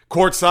there,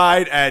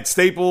 courtside at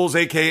Staples,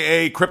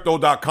 a.k.a.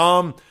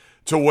 Crypto.com,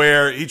 to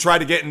where he tried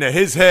to get into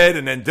his head,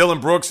 and then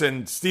Dillon Brooks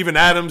and Steven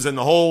Adams and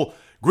the whole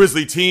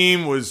Grizzly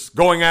team was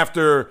going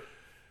after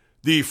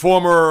the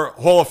former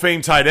Hall of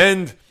Fame tight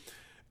end.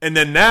 And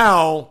then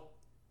now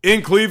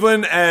in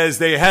Cleveland, as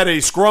they had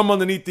a scrum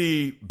underneath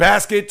the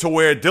basket to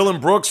where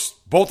Dillon Brooks,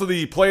 both of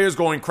the players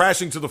going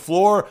crashing to the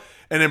floor,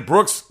 and then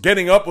Brooks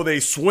getting up with a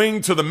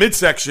swing to the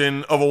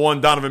midsection of a one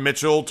Donovan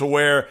Mitchell to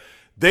where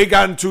they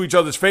got into each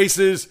other's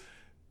faces.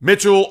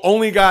 Mitchell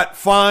only got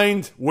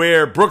fined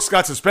where Brooks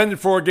got suspended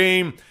for a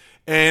game.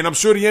 And I'm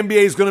sure the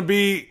NBA is going to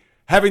be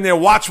having their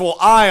watchful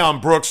eye on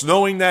Brooks,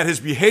 knowing that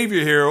his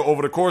behavior here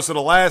over the course of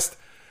the last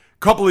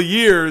couple of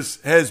years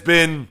has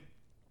been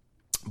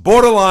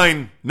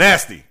borderline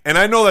nasty. And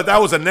I know that that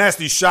was a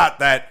nasty shot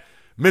that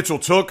Mitchell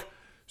took.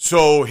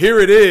 So here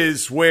it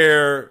is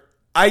where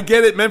I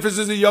get it. Memphis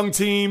is a young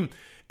team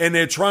and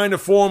they're trying to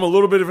form a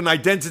little bit of an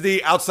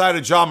identity outside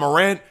of Ja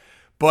Morant.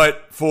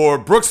 But for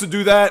Brooks to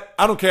do that,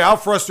 I don't care how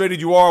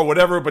frustrated you are or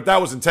whatever, but that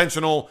was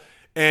intentional.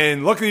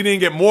 And luckily he didn't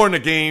get more in the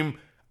game.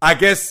 I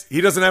guess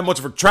he doesn't have much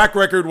of a track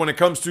record when it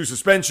comes to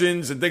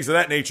suspensions and things of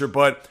that nature,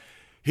 but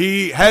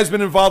he has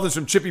been involved in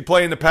some chippy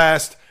play in the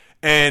past.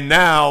 And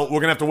now we're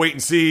going to have to wait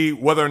and see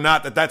whether or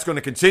not that's going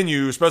to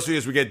continue, especially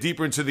as we get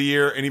deeper into the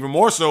year and even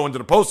more so into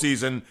the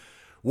postseason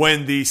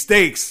when the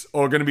stakes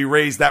are going to be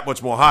raised that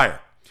much more higher.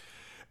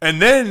 And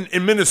then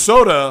in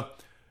Minnesota,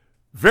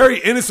 very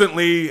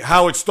innocently,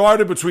 how it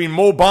started between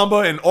Mo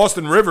Bamba and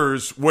Austin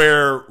Rivers,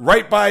 where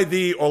right by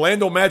the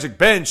Orlando Magic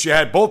bench, you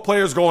had both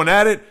players going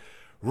at it,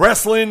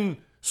 wrestling,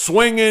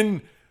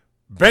 swinging,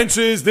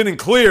 benches didn't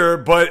clear,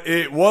 but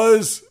it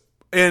was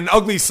an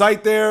ugly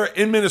sight there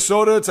in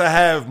Minnesota to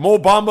have Mo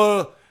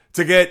Bamba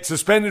to get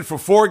suspended for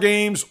 4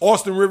 games,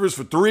 Austin Rivers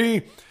for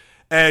 3,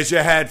 as you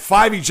had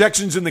 5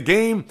 ejections in the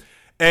game.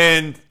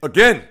 And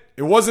again,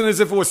 it wasn't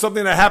as if it was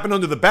something that happened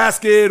under the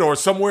basket or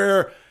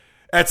somewhere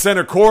at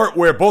center court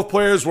where both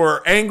players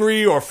were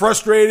angry or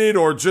frustrated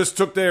or just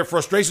took their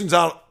frustrations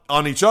out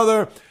on each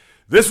other.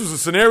 This was a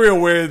scenario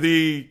where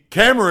the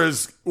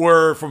cameras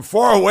were from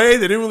far away.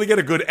 They didn't really get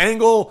a good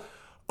angle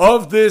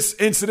of this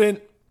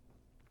incident.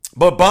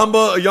 But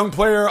Bamba, a young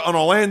player on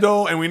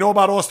Orlando, and we know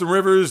about Austin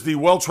Rivers, the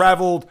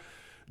well-traveled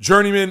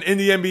journeyman in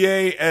the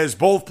NBA, as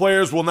both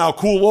players will now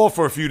cool off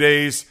for a few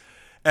days.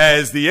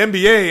 As the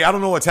NBA, I don't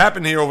know what's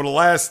happened here over the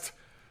last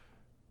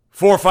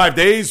 4 or 5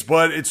 days,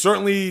 but it's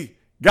certainly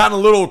gotten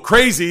a little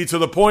crazy to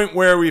the point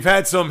where we've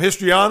had some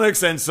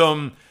histrionics and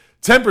some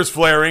tempers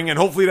flaring, and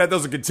hopefully that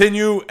doesn't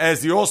continue as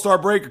the All-Star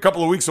break a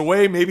couple of weeks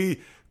away. Maybe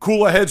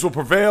cooler heads will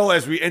prevail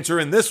as we enter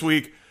in this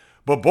week.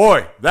 But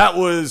boy, that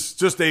was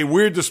just a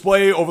weird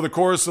display over the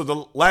course of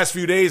the last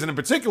few days, and in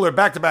particular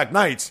back-to-back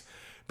nights,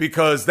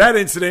 because that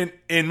incident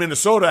in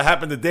Minnesota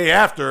happened the day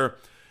after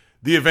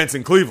the events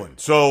in Cleveland.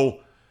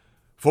 So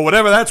for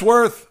whatever that's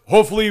worth,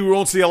 hopefully we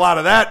won't see a lot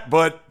of that,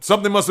 but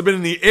something must have been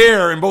in the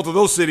air in both of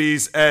those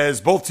cities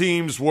as both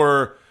teams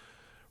were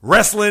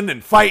wrestling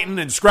and fighting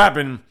and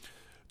scrapping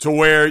to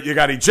where you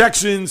got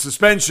ejections,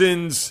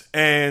 suspensions,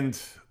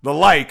 and the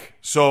like.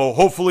 So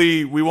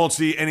hopefully we won't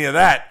see any of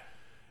that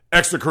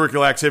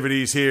extracurricular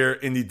activities here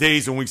in the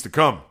days and weeks to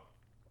come.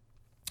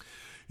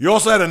 You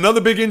also had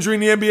another big injury in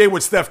the NBA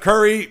with Steph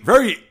Curry.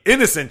 Very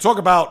innocent. Talk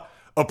about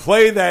a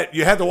play that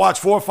you had to watch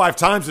 4 or 5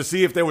 times to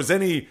see if there was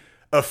any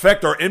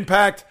effect or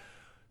impact.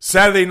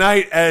 Saturday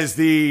night, as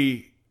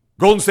the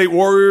Golden State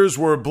Warriors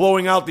were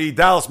blowing out the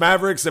Dallas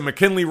Mavericks, and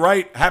McKinley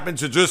Wright happened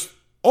to just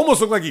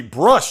almost look like he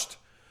brushed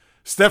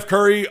Steph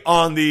Curry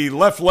on the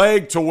left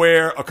leg to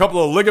where a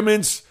couple of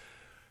ligaments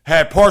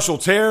had partial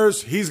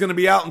tears. He's going to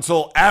be out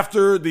until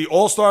after the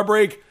All-Star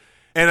break.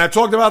 And I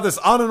talked about this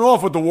on and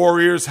off with the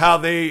Warriors, how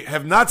they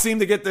have not seemed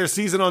to get their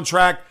season on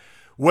track,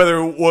 whether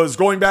it was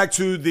going back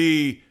to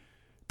the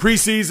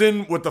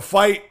preseason with the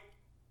fight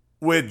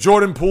with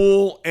Jordan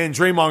Poole and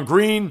Draymond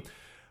Green,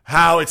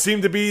 how it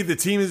seemed to be the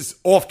team is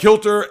off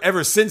kilter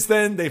ever since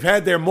then. They've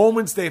had their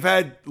moments. They've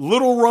had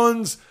little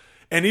runs.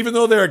 And even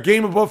though they're a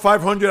game above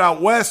 500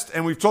 out west,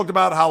 and we've talked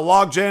about how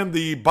logjam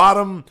the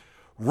bottom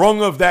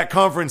rung of that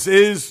conference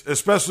is,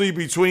 especially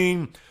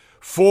between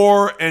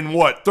 4 and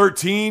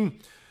 13.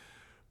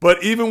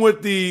 But even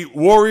with the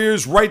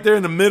Warriors right there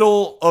in the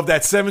middle of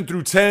that 7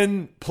 through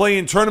 10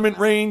 play-in tournament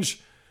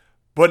range,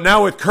 but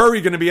now with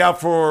Curry going to be out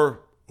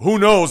for, who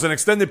knows, an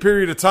extended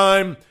period of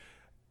time.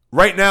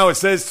 Right now it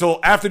says till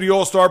after the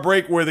All-Star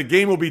break, where the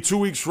game will be 2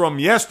 weeks from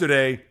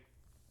yesterday.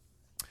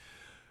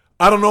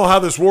 I don't know how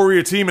this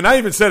Warrior team, and I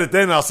even said it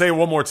then, I'll say it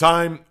one more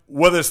time,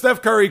 whether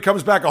Steph Curry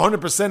comes back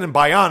 100% and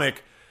bionic,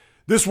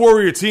 this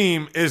Warrior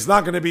team is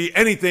not going to be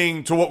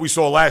anything to what we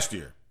saw last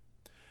year.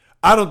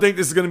 I don't think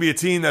this is going to be a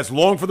team that's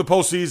long for the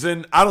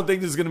postseason. I don't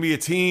think this is going to be a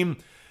team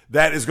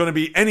that is going to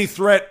be any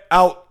threat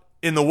out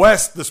in the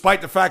West,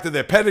 despite the fact that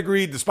they're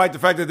pedigreed, despite the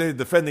fact that they're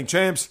defending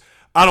champs.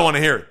 I don't want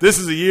to hear it. This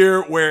is a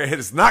year where it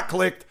has not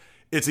clicked.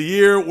 It's a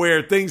year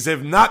where things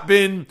have not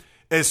been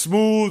as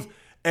smooth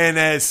and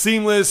as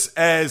seamless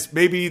as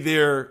maybe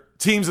their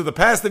teams of the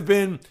past have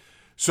been.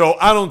 So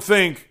I don't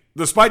think,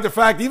 despite the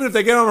fact, even if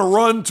they get on a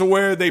run to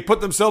where they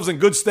put themselves in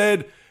good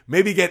stead,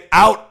 maybe get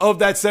out of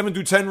that 7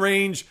 through 10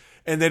 range,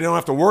 and they don't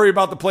have to worry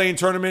about the play-in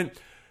tournament.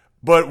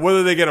 But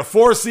whether they get a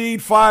 4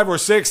 seed, 5, or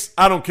 6,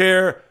 I don't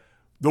care.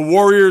 The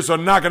Warriors are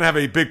not going to have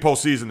a big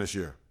postseason this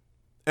year.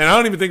 And I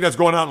don't even think that's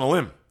going out on a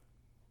limb,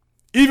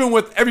 even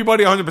with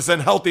everybody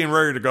 100% healthy and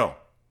ready to go.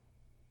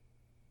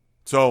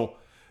 So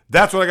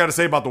that's what I got to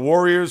say about the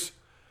Warriors.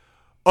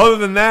 Other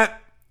than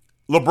that,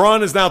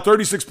 LeBron is now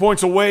 36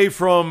 points away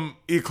from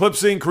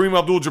eclipsing Kareem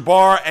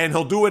Abdul-Jabbar, and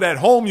he'll do it at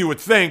home, you would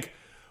think,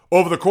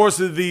 over the course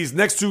of these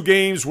next 2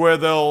 games where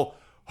they'll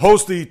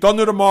host the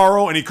Thunder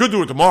tomorrow, and he could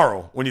do it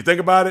tomorrow when you think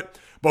about it,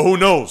 but who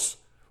knows?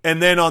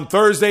 And then on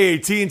Thursday, a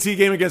TNT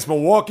game against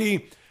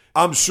Milwaukee.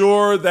 I'm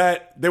sure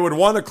that they would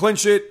want to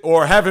clinch it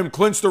or have him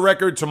clinch the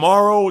record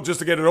tomorrow just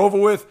to get it over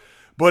with.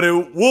 But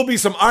it will be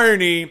some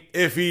irony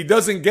if he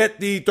doesn't get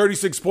the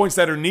 36 points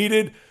that are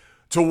needed,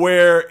 to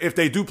where if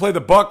they do play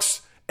the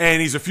Bucks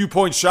and he's a few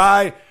points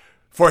shy,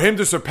 for him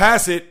to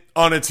surpass it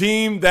on a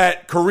team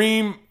that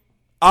Kareem,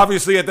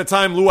 obviously at the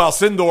time Lou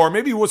Alcindor,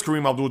 maybe it was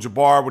Kareem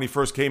Abdul-Jabbar when he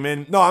first came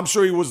in. No, I'm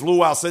sure he was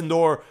Lou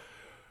Alcindor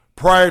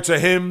prior to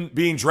him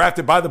being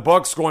drafted by the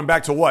Bucks going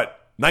back to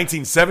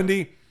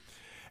 1970?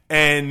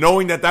 And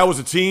knowing that that was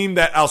a team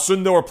that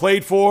Alcindor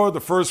played for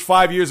the first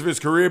 5 years of his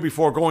career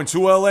before going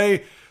to LA.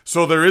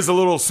 So there is a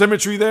little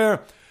symmetry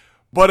there.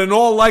 But in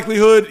all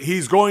likelihood,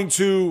 he's going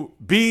to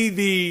be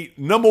the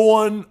number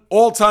 1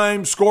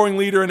 all-time scoring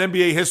leader in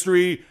NBA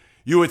history,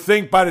 you would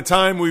think, by the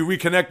time we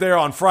reconnect there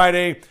on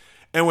Friday.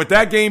 And with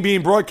that game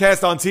being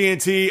broadcast on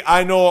TNT,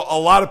 I know a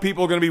lot of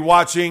people are going to be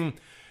watching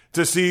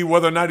to see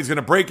whether or not he's going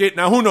to break it.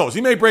 Now, who knows? He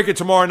may break it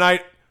tomorrow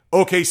night,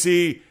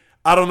 OKC.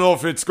 I don't know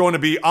if it's going to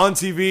be on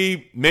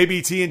TV.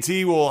 Maybe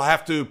TNT will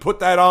have to put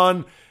that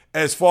on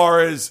as far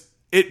as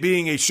it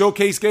being a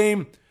showcase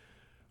game.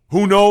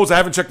 Who knows? I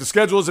haven't checked the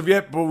schedule as of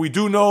yet, but we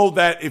do know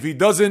that if he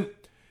doesn't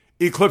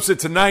eclipse it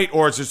tonight,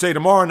 or I should say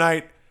tomorrow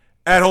night,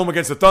 at home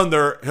against the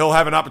Thunder, he'll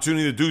have an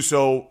opportunity to do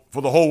so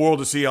for the whole world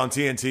to see on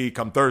TNT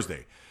come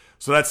Thursday.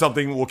 So that's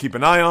something we'll keep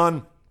an eye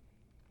on.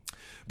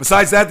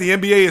 Besides that, the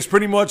NBA is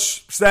pretty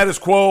much status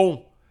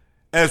quo,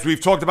 as we've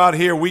talked about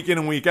here week in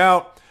and week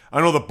out. I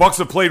know the Bucks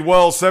have played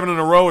well 7 in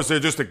a row, as they're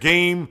just a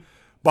game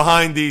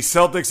behind the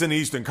Celtics in the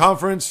Eastern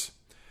Conference.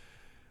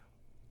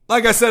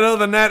 Like I said, other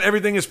than that,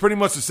 everything is pretty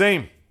much the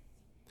same.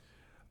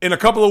 In a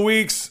couple of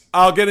weeks,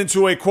 I'll get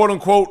into a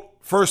quote-unquote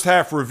first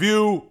half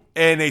review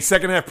and a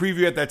second half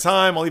preview at that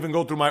time. I'll even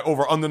go through my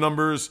over-under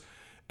numbers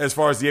as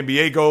far as the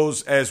NBA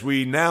goes, as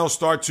we now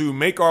start to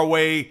make our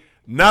way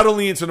not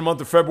only into the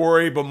month of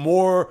February, but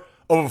more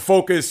of a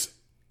focus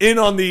in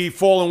on the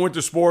fall and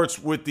winter sports,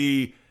 with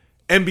the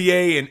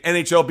NBA and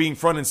NHL being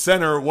front and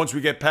center once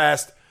we get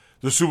past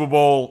the Super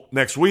Bowl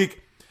next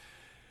week.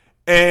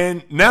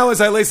 And now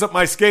as I lace up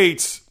my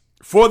skates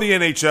for the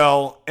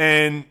NHL,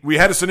 and we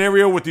had a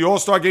scenario with the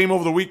All-Star game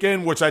over the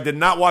weekend, which I did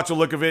not watch a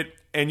lick of it.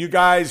 And you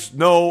guys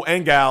know,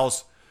 and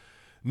gals,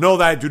 know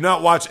that I do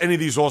not watch any of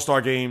these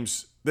All-Star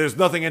games. There's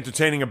nothing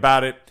entertaining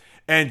about it.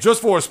 And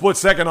just for a split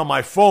second on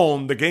my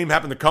phone, the game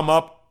happened to come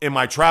up in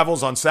my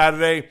travels on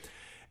Saturday.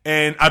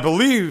 And I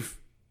believe,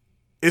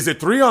 is it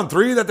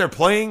 3-on-3 that they're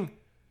playing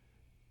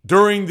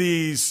during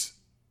these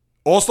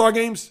All-Star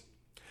games?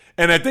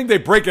 And I think they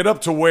break it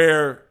up to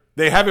where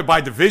they have it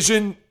by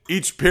division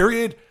each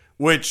period,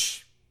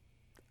 which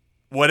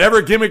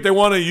whatever gimmick they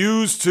want to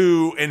use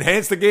to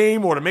enhance the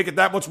game or to make it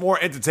that much more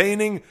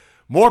entertaining,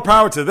 more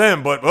power to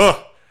them. But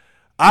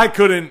I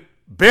couldn't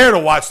bear to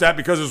watch that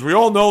because, as we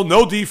all know,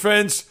 no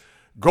defense,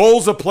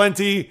 goals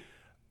aplenty.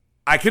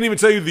 I can't even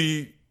tell you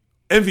the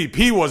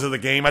MVP was of the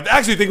game. I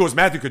actually think it was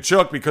Matthew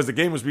Tkachuk because the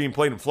game was being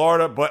played in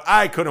Florida, but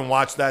I couldn't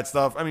watch that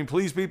stuff. I mean,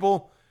 please,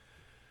 people,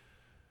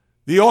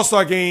 the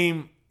All-Star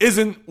game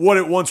isn't what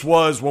it once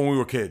was when we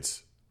were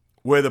kids,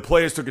 where the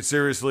players took it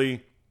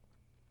seriously,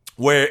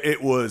 where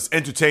it was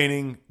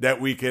entertaining,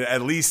 that we could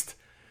at least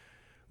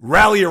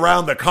rally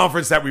around the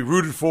conference that we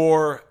rooted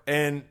for,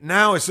 and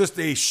now it's just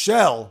a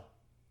shell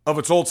of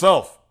its old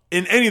self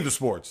in any of the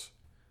sports.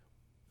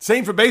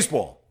 Same for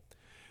baseball.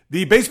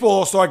 The baseball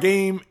All-Star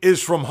game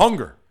is from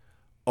hunger.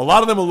 A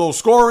lot of them are low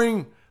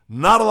scoring,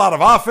 not a lot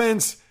of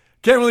offense,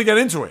 can't really get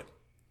into it.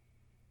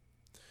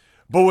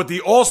 But with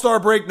the All-Star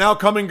break now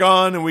come and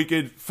gone, and we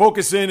could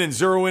focus in and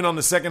zero in on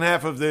the second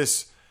half of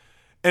this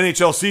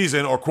NHL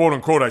season, or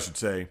quote-unquote, I should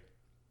say,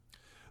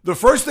 the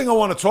first thing I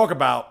want to talk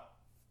about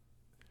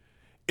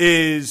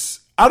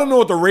is, I don't know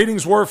what the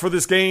ratings were for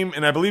this game,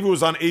 and I believe it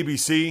was on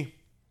ABC,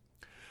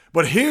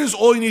 but here's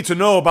all you need to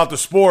know about the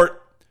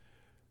sport,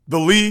 the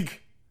league,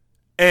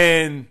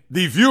 and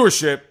the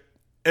viewership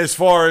as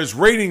far as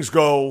ratings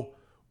go,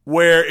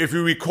 where if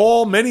you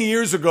recall many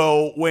years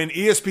ago when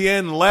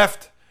ESPN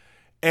left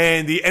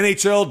and the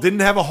NHL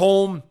didn't have a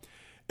home,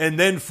 and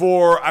then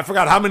for, I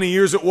forgot how many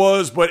years it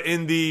was, but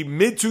in the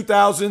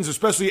mid-2000s,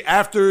 especially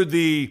after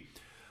the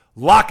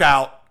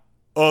lockout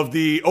of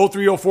the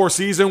 03-04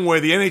 season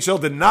where the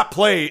NHL did not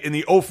play in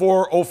the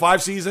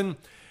 04-05 season,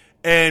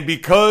 and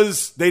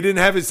because they didn't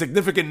have a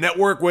significant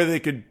network where they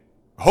could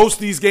host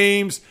these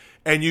games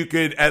and you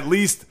could at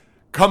least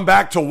come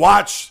back to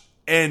watch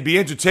and be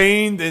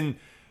entertained and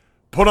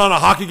put on a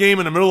hockey game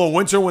in the middle of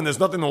winter when there's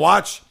nothing to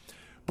watch.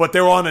 But they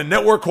were on a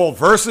network called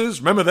Versus.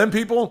 Remember them,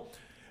 people?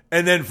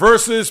 And then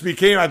Versus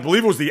became, I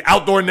believe it was the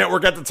Outdoor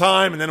Network at the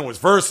time, and then it was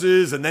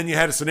Versus, and then you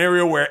had a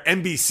scenario where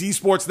NBC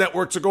Sports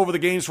Network took over the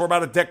games for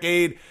about a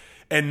decade,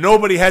 and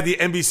nobody had the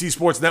NBC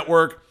Sports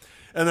Network.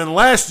 And then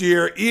last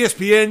year,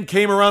 ESPN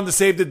came around to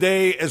save the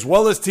day, as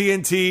well as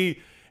TNT.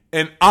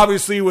 And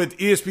obviously with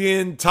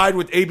ESPN tied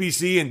with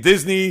ABC and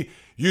Disney,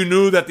 you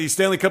knew that the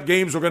Stanley Cup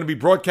games were going to be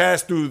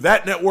broadcast through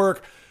that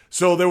network.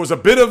 So there was a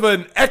bit of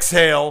an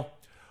exhale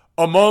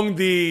among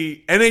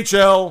the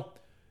NHL,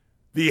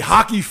 the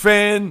hockey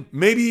fan,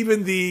 maybe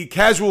even the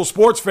casual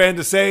sports fan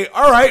to say,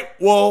 all right,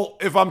 well,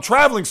 if I'm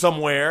traveling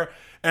somewhere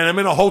and I'm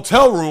in a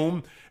hotel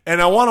room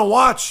and I want to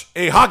watch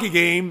a hockey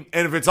game,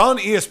 and if it's on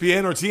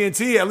ESPN or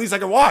TNT, at least I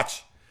can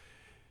watch.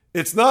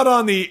 It's not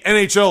on the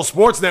NHL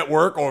Sports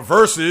Network or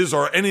Versus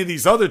or any of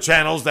these other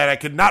channels that I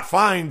could not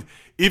find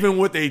even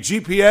with a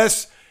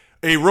GPS,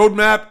 a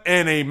roadmap,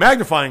 and a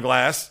magnifying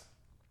glass.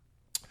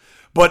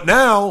 But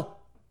now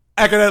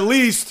I can at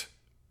least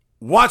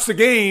watch the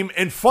game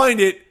and find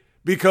it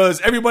because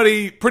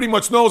everybody pretty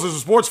much knows as a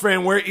sports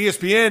fan where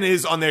ESPN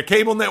is on their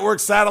cable network,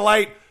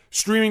 satellite,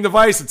 streaming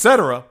device,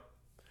 etc.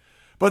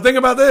 But think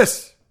about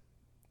this.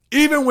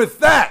 Even with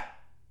that,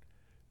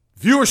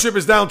 viewership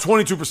is down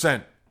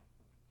 22%.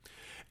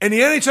 And the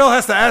NHL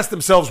has to ask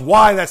themselves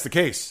why that's the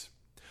case.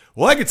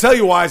 Well, I can tell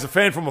you why as a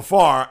fan from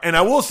afar, and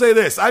I will say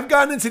this. I've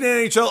gotten into the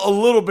NHL a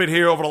little bit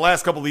here over the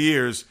last couple of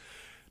years,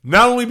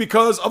 not only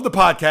because of the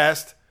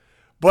podcast,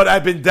 but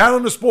I've been down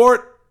on the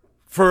sport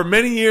for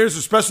many years,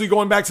 especially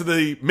going back to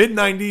the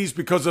mid-90s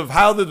because of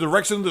how the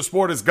direction of the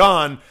sport has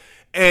gone.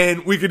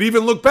 And we could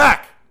even look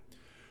back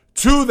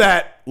to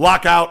that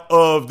lockout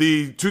of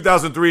the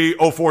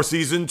 2003-04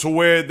 season to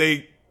where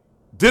they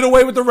did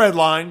away with the red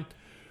line.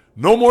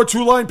 No more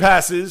two-line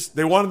passes.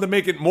 They wanted to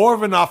make it more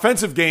of an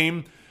offensive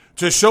game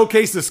to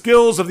showcase the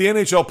skills of the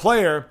NHL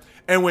player.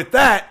 And with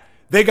that,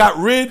 they got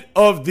rid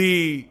of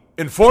the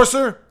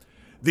enforcer,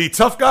 the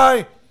tough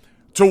guy,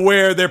 to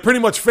where they're pretty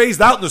much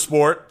phased out in the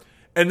sport.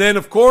 And then,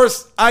 of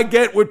course, I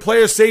get with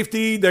player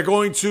safety, they're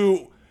going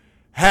to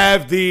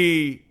have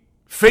the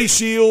face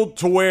shield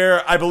to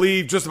where I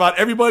believe just about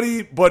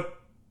everybody but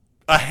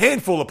a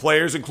handful of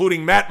players,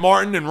 including Matt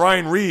Martin and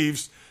Ryan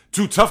Reeves,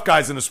 two tough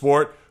guys in the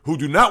sport, who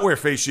do not wear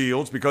face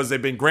shields because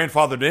they've been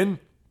grandfathered in.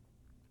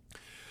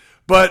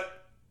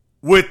 But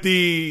with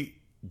the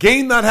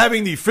game not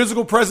having the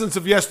physical presence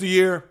of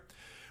yesteryear,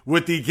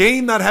 with the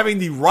game not having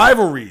the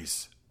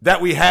rivalries that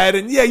we had,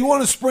 and yeah, you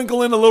want to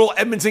sprinkle in a little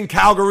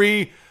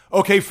Edmonton-Calgary,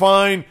 okay,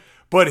 fine.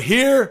 But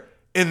here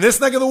in this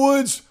neck of the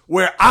woods,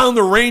 where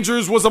Islander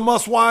Rangers was a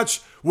must-watch,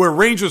 where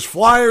Rangers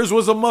Flyers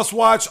was a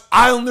must-watch,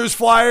 Islanders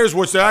Flyers,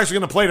 which they're actually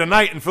going to play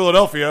tonight in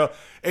Philadelphia,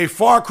 a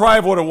far cry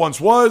of what it once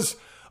was.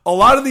 A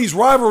lot of these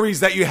rivalries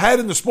that you had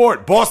in the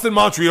sport, Boston,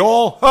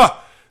 Montreal,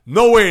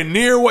 nowhere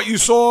near what you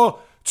saw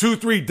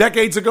 2-3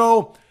 decades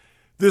ago.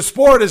 The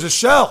sport is a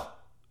shell.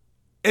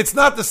 It's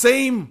not the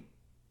same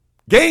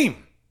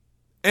game.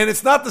 And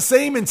it's not the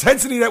same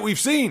intensity that we've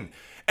seen.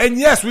 And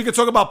yes, we could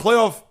talk about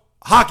playoff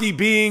hockey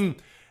being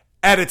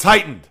at its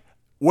heightened,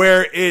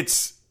 where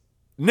it's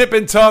nip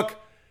and tuck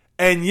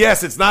And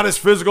yes, it's not as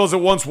physical as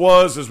it once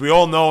was, as we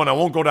all know, and I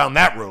won't go down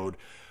that road.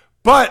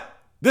 But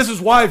this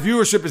is why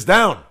viewership is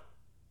down.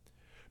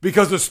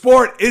 Because the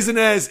sport isn't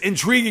as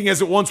intriguing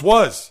as it once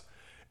was.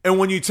 And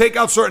when you take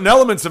out certain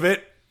elements of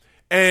it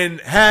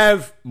and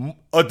have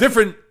a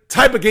different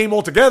type of game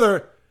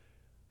altogether,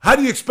 how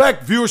do you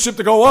expect viewership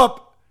to go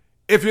up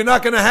if you're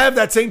not going to have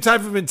that same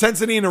type of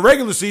intensity in the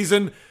regular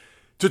season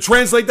to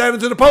translate that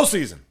into the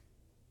postseason?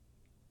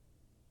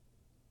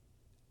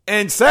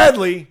 And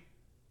sadly,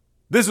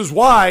 this is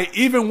why,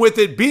 even with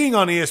it being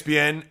on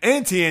ESPN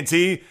and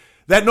TNT,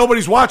 that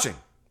nobody's watching.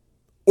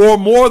 Or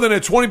more than a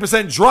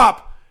 20%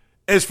 drop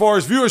as far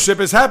as viewership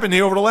has happened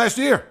here over the last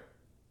year.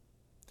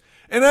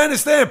 And I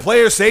understand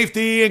player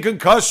safety and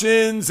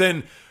concussions,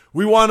 and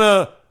we want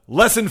to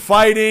lessen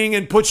fighting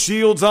and put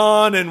shields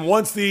on, and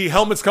once the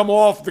helmets come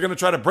off, they're going to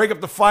try to break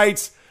up the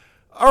fights.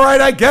 All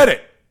right, I get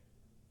it.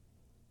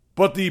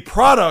 But the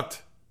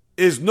product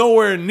is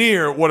nowhere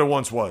near what it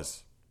once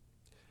was.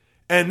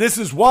 And this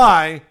is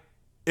why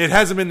it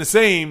hasn't been the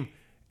same,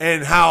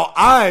 and how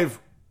I've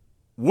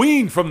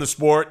weaned from the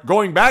sport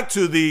going back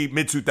to the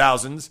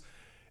mid-2000s.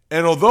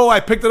 And although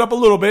I picked it up a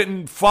little bit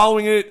and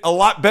following it a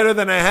lot better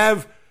than I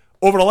have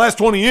over the last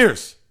 20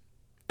 years,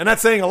 and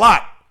that's saying a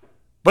lot,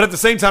 but at the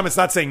same time, it's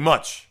not saying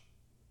much.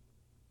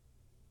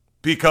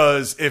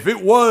 Because if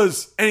it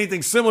was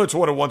anything similar to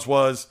what it once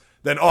was,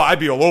 then, I'd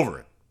be all over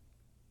it.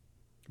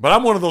 But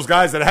I'm one of those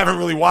guys that haven't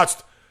really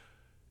watched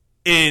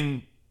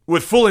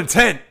with full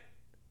intent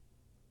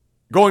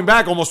going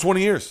back almost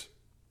 20 years.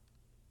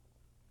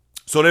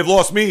 So they've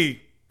lost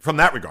me from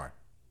that regard.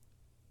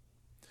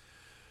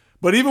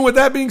 But even with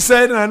that being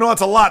said, and I know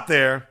it's a lot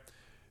there,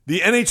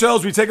 the NHL,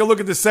 as we take a look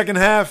at the second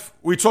half,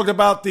 we talked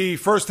about the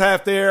first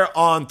half there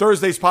on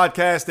Thursday's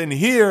podcast, and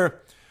here,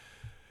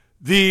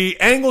 the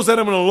angles that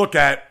I'm going to look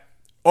at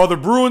are the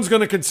Bruins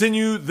going to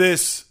continue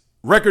this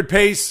record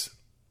pace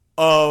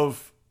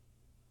of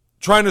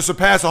trying to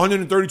surpass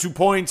 132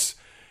 points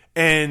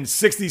and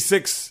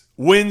 66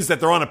 wins that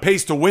they're on a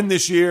pace to win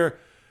this year,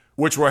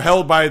 which were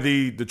held by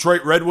the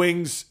Detroit Red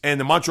Wings and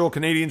the Montreal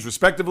Canadiens,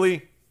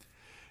 respectively.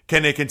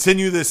 Can they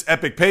continue this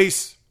epic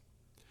pace?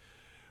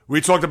 We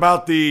talked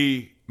about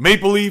the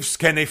Maple Leafs.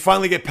 Can they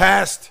finally get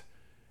past?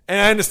 And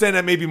I understand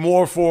that may be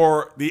more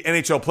for the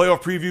NHL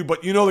playoff preview,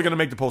 but you know they're going to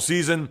make the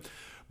postseason.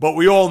 But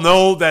we all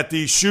know that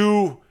the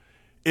shoe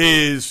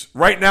is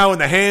right now in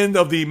the hand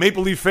of the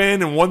Maple Leaf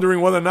fan and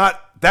wondering whether or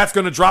not that's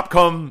going to drop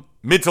come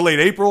mid to late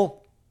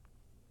April.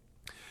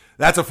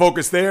 That's a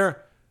focus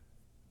there.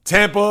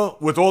 Tampa,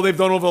 with all they've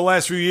done over the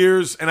last few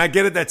years, and I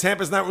get it that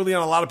Tampa's not really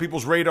on a lot of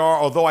people's radar,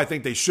 although I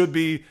think they should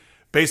be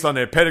based on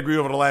their pedigree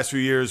over the last few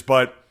years.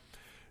 But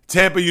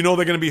Tampa, you know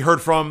they're going to be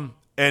heard from,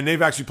 and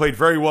they've actually played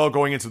very well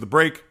going into the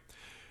break.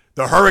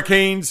 The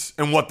Hurricanes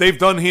and what they've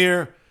done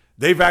here,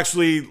 they've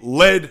actually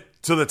led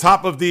to the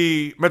top of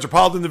the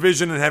Metropolitan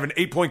Division and have an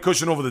 8-point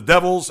cushion over the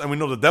Devils. And we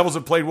know the Devils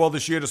have played well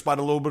this year despite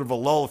a little bit of a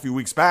lull a few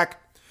weeks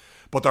back.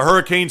 But the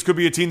Hurricanes could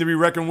be a team to be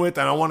reckoned with,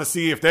 and I want to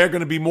see if they're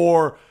going to be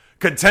more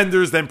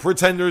contenders than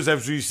pretenders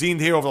as we've seen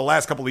here over the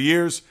last couple of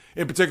years.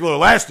 In particular,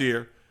 last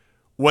year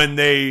when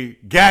they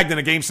gagged in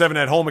a Game 7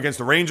 at home against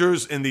the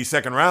Rangers in the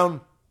second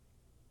round.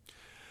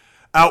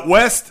 Out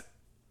west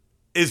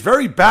is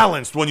very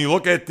balanced when you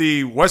look at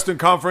the Western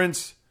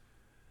Conference.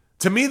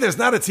 To me, there's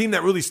not a team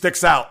that really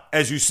sticks out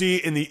as you see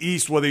in the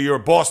East, whether you're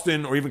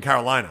Boston or even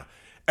Carolina.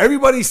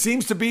 Everybody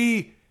seems to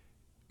be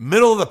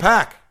middle of the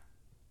pack.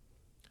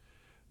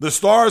 The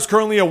Stars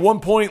currently a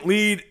 1-point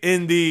lead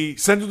in the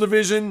Central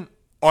Division.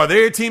 Are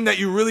they a team that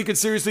you really could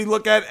seriously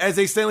look at as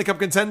a Stanley Cup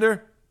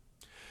contender?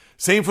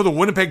 Same for the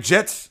Winnipeg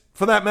Jets,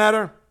 for that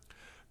matter.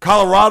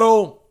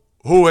 Colorado,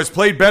 who has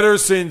played better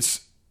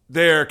since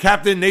their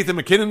captain Nathan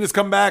McKinnon has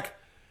come back.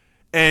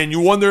 And you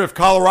wonder if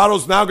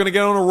Colorado's now going to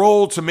get on a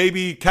roll to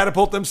maybe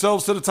catapult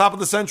themselves to the top of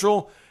the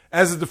Central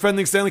as a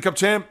defending Stanley Cup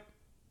champ.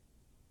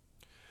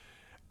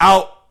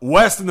 Out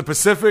west in the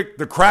Pacific,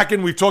 the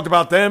Kraken, we've talked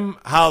about them,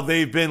 how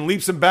they've been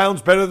leaps and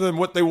bounds better than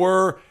what they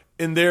were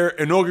in their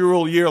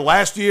inaugural year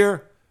last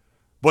year.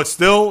 But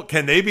still,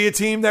 can they be a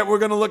team that we're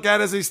going to look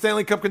at as a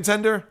Stanley Cup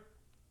contender?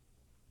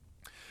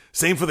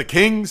 Same for the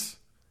Kings.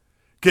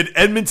 Could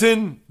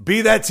Edmonton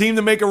be that team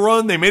to make a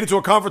run? They made it to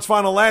a conference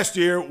final last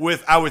year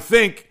with, I would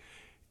think,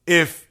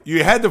 if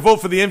you had to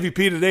vote for the MVP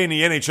today in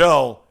the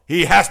NHL,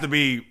 he has to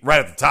be right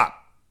at the top.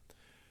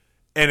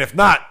 And if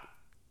not,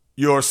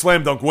 your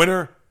slam dunk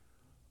winner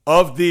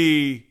of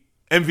the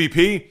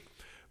MVP.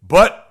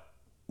 But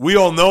we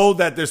all know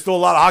that there's still a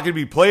lot of hockey to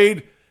be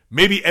played.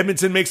 Maybe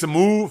Edmonton makes a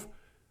move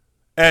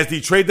as the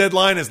trade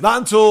deadline is not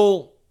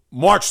until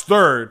March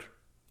 3rd.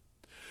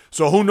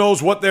 So who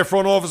knows what their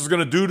front office is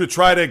going to do to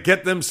try to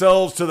get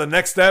themselves to the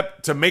next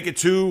step to make it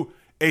to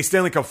a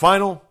Stanley Cup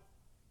final.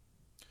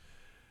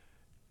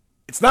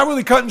 It's not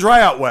really cut and dry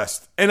out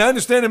west. And I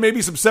understand there may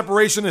be some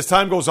separation as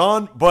time goes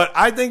on, but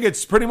I think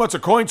it's pretty much a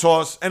coin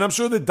toss. And I'm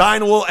sure the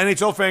dying-will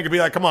NHL fan could be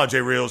like, come on,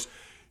 Jay Reels.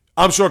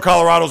 I'm sure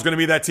Colorado's going to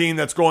be that team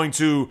that's going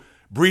to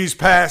breeze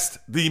past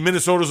the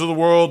Minnesotas of the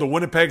world, the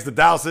Winnipegs, the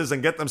Dallases,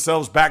 and get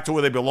themselves back to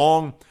where they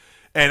belong.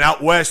 And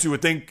out west, you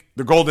would think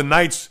the Golden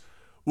Knights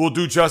will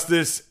do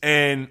justice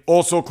and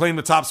also claim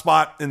the top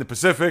spot in the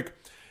Pacific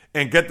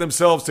and get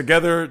themselves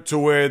together to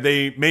where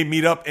they may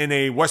meet up in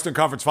a Western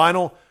Conference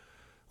final.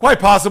 Quite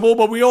possible,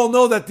 but we all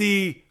know that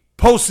the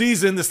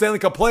postseason, the Stanley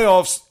Cup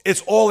playoffs,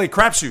 it's all a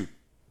crapshoot.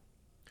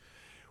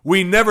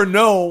 We never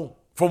know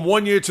from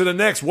one year to the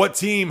next what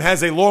team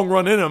has a long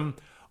run in them,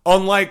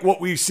 unlike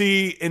what we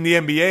see in the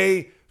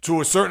NBA,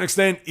 to a certain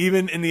extent,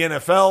 even in the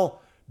NFL.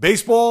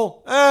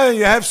 Baseball,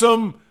 you have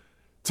some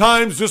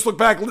times, just look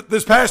back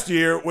this past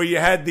year, where you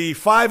had the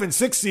 5 and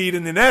 6 seed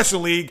in the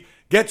National League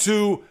get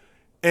to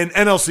an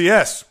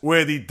NLCS,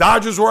 where the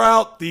Dodgers were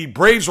out, the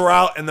Braves were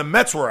out, and the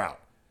Mets were out.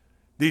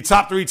 The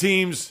top 3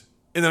 teams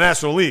in the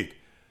National League.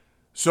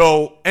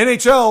 So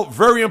NHL,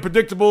 very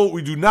unpredictable.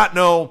 We do not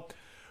know.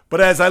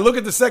 But as I look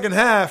at the second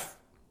half,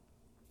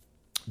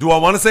 do I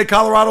want to say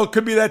Colorado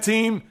could be that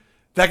team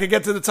that could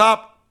get to the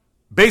top?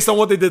 Based on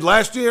what they did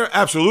last year?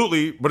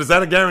 Absolutely. But is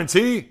that a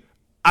guarantee?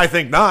 I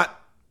think not.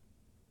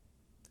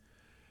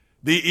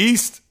 The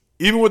East,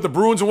 even with the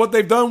Bruins and what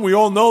they've done, we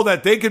all know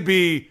that they could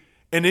be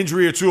an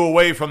injury or two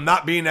away from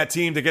not being that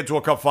team to get to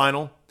a cup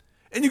final.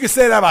 And you can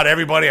say that about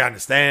everybody, I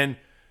understand.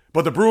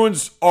 But the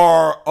Bruins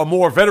are a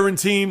more veteran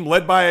team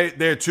led by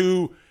their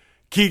 2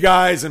 key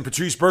guys and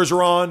Patrice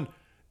Bergeron,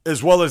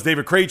 as well as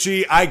David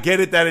Krejci. I get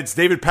it that it's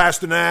David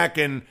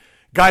Pastrnak and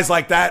guys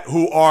like that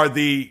who are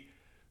the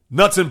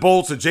nuts and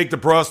bolts of Jake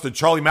DeBrusk, the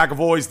Charlie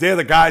McAvoys. They're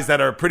the guys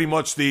that are pretty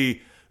much the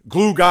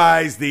glue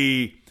guys,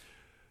 the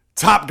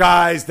top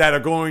guys that are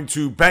going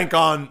to bank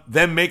on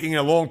them making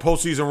a long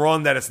postseason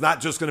run, that it's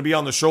not just going to be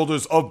on the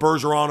shoulders of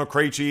Bergeron or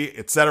Krejci,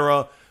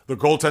 etc., the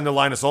goaltender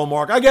Linus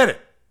Ullmark. I get it.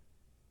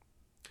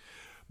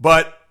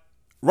 But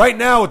right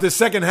now, with this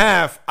second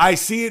half, I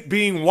see it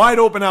being wide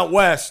open out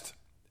west,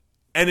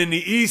 and in the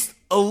East,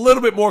 a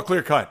little bit more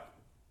clear-cut.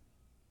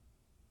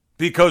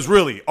 Because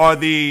really, are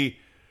the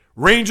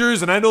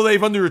Rangers, and I know they've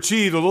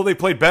underachieved, although they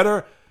played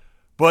better,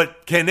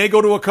 but can they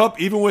go to a cup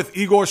even with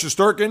Igor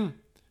Shesterkin?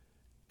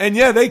 And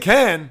yeah, they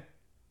can.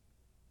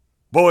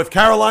 But with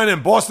Carolina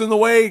and Boston in the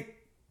way,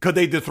 could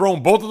they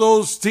dethrone both of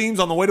those teams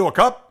on the way to a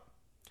cup?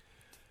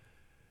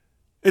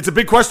 It's a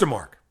big question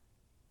mark.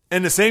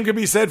 And the same can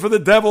be said for the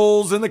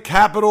Devils and the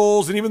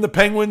Capitals and even the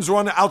Penguins who are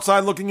on the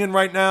outside looking in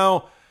right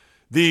now.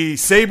 The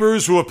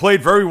Sabres, who have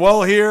played very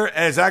well here,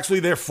 as actually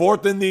they're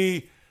 4th in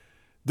the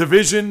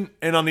division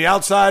and on the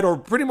outside, or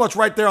pretty much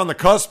right there on the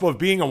cusp of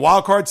being a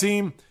wild card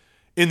team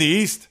in the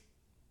East.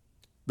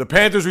 The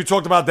Panthers, we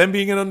talked about them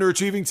being an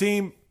underachieving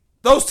team.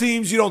 Those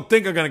teams you don't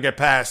think are going to get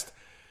past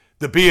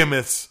the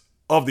behemoths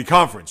of the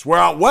conference. Where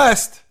out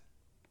west,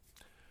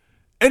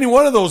 any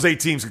one of those 8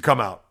 teams could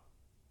come out.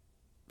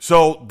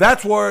 So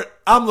that's what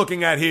I'm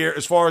looking at here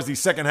as far as the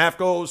second half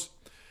goes,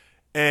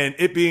 and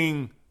it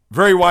being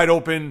very wide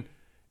open,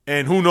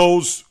 and who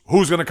knows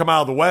who's going to come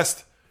out of the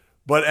West.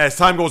 But as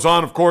time goes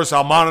on, of course,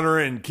 I'll monitor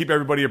and keep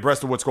everybody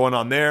abreast of what's going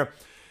on there.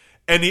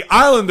 And the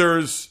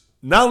Islanders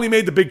not only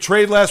made the big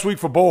trade last week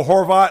for Bo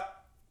Horvat,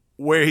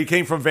 where he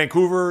came from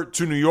Vancouver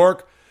to New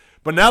York,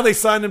 but now they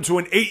signed him to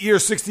an 8-year,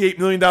 $68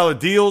 million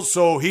deal,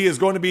 so he is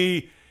going to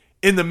be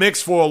in the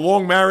mix for a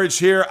long marriage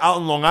here out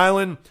in Long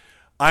Island.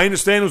 I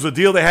understand it was a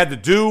deal they had to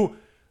do.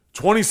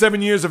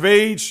 27 years of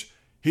age.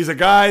 He's a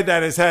guy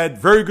that has had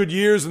very good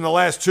years in the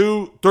last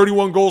 2.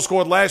 31 goals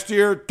scored last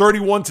year.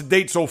 31 to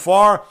date so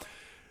far.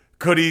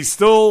 Could he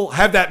still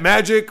have that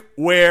magic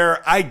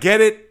where, I get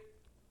it,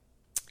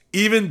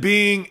 even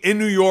being in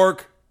New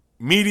York,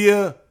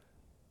 media,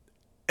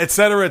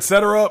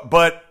 etc.,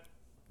 but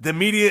the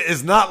media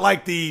is not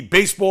like the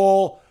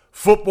baseball,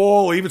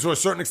 football, or even to a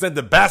certain extent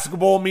the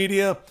basketball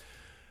media.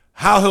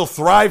 How he'll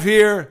thrive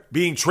here,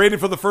 being traded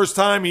for the first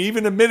time. He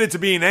even admitted to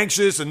being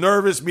anxious and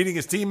nervous, meeting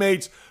his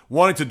teammates,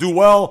 wanting to do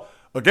well.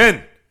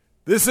 Again,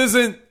 this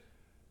isn't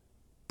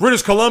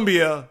British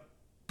Columbia,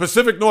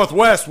 Pacific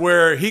Northwest,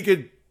 where he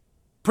could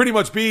pretty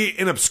much be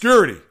in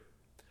obscurity.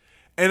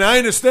 And I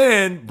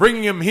understand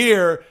bringing him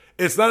here,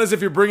 it's not as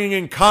if you're bringing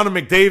in Connor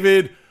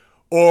McDavid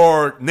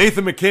or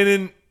Nathan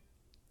McKinnon.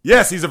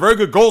 Yes, he's a very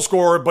good goal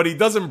scorer, but he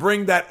doesn't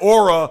bring that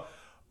aura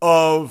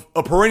of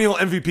a perennial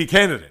MVP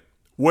candidate,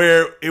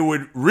 where it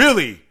would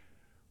really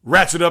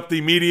ratchet up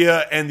the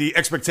media and the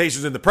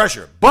expectations and the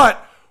pressure.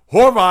 But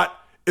Horvat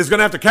is going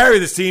to have to carry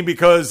this team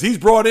because he's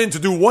brought in to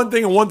do one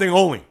thing and one thing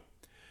only,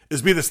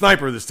 is be the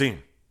sniper of this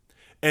team.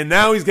 And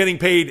now he's getting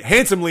paid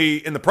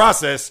handsomely in the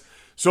process,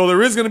 so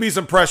there is going to be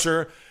some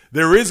pressure.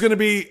 There is going to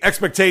be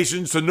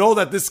expectations to know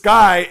that this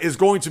guy is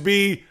going to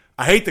be,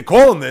 I hate to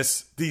call him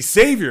this, the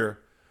savior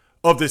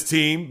of this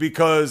team,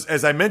 because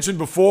as I mentioned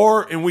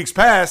before in weeks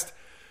past,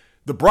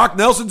 the Brock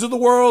Nelsons of the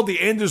world,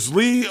 the Anders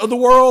Lee of the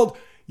world,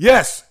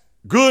 yes,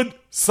 good,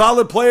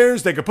 solid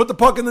players. They can put the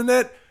puck in the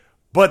net,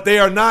 but they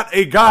are not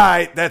a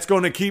guy that's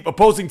going to keep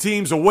opposing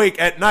teams awake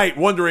at night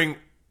wondering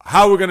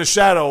how we're going to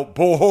shadow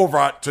Bo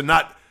Horvat to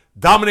not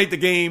dominate the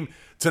game,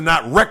 to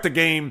not wreck the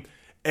game.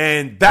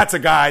 And that's a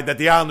guy that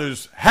the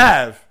Islanders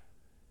have.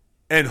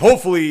 And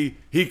hopefully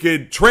he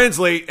could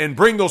translate and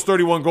bring those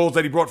 31 goals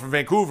that he brought from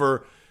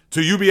Vancouver to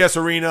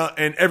UBS Arena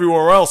and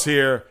everywhere else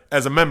here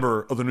as a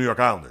member of the New York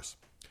Islanders.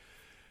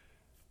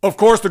 Of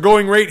course, the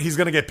going rate, he's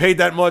going to get paid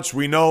that much,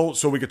 we know,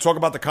 so we could talk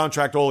about the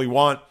contract all he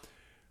want.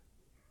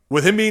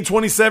 With him being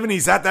 27,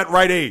 he's at that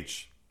right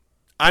age.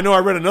 I know I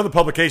read another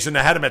publication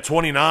that had him at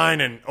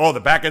 29 and, the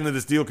back end of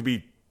this deal could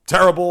be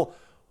terrible.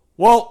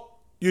 Well,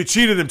 you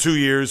cheated him 2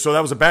 years, so that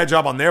was a bad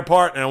job on their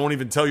part, and I won't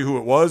even tell you who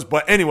it was.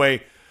 But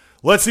anyway,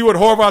 let's see what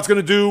Horvat's going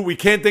to do. We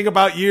can't think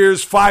about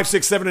years 5,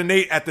 6, 7, and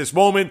 8 at this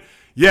moment.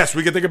 Yes,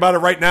 we can think about it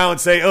right now and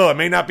say, it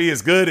may not be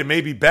as good, it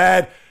may be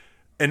bad.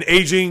 An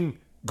aging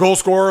goal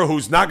scorer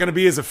who's not going to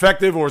be as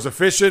effective or as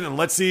efficient, and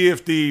let's see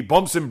if the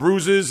bumps and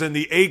bruises and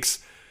the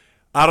aches,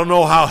 I don't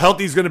know how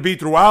healthy he's going to be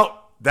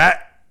throughout.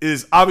 That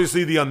is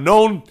obviously the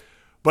unknown.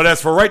 But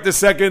as for right this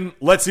second,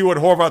 let's see what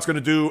Horvat's going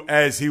to do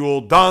as he will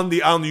don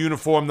the Islander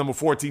uniform number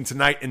 14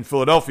 tonight in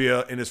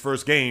Philadelphia in his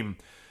first game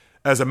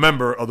as a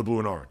member of the Blue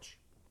and Orange.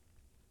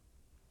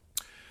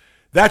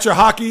 That's your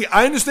hockey.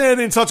 I understand I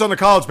didn't touch on the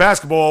college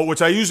basketball,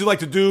 which I usually like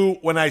to do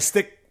when I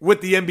stick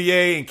with the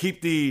NBA and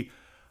keep the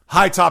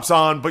high tops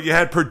on. But you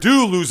had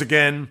Purdue lose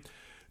again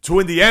to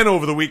Indiana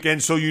over the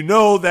weekend, so you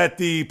know that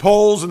the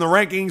polls and the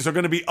rankings are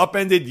going to be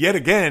upended yet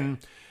again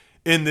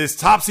in this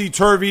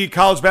topsy-turvy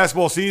college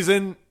basketball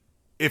season.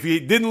 If you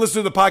didn't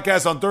listen to the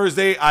podcast on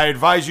Thursday, I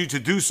advise you to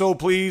do so,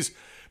 please,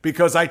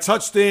 because I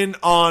touched in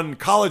on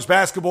college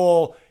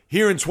basketball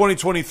here in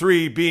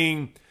 2023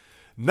 being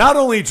not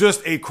only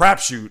just a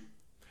crapshoot,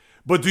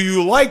 but do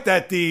you like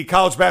that the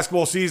college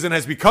basketball season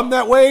has become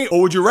that way?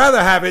 Or would you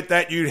rather have it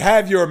that you'd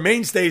have your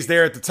mainstays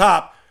there at the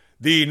top,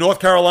 the North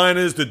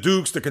Carolinas, the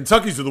Dukes, the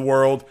Kentuckys of the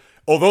world,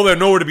 although they're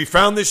nowhere to be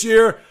found this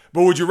year?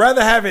 But would you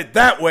rather have it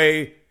that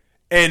way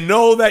and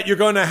know that you're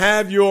going to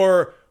have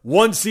your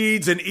one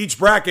seeds in each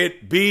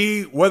bracket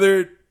be,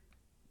 whether it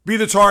be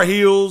the Tar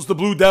Heels, the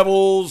Blue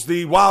Devils,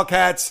 the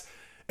Wildcats,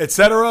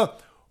 etc.?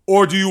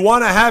 Or do you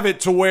want to have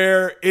it to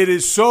where it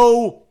is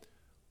so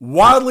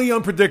wildly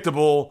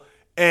unpredictable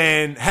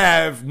and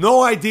have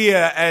no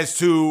idea as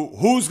to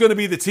who's going to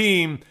be the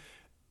team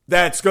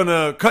that's going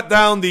to cut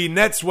down the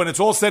nets when it's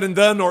all said and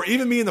done, or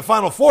even be in the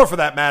Final Four for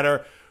that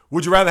matter?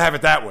 Would you rather have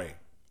it that way?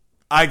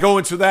 I go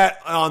into that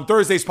on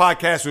Thursday's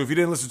podcast, so if you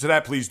didn't listen to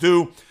that, please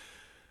do.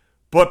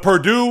 But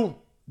Purdue,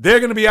 they're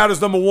going to be out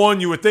as number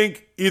one. You would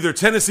think either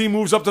Tennessee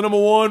moves up to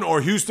number one or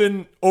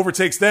Houston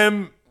overtakes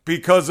them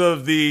because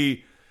of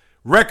the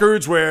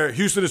records where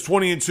Houston is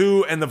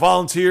 20-2 and the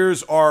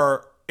Volunteers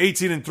are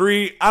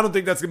 18-3. I don't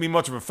think that's going to be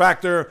much of a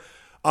factor.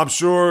 I'm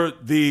sure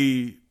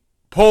the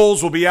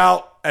polls will be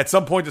out at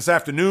some point this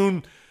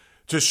afternoon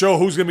to show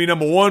who's going to be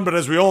number one. But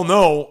as we all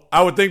know,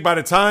 I would think by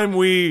the time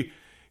we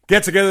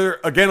get together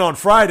again on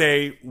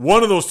Friday,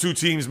 one of those two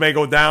teams may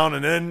go down,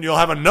 and then you'll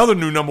have another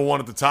new number one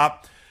at the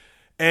top.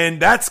 And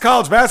that's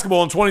college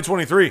basketball in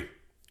 2023.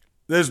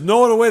 There's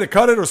no other way to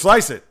cut it or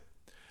slice it.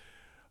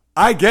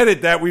 I get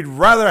it that we'd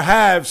rather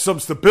have some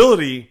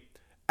stability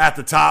at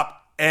the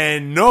top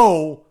and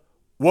know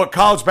what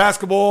college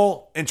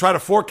basketball and try to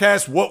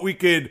forecast what we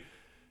could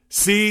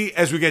see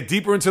as we get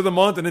deeper into the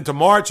month and into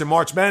March and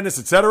March Madness,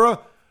 etc.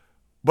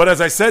 But as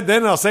I said then,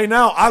 and I'll say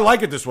now, I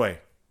like it this way.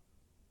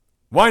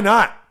 Why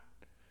not?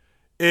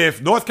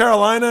 If North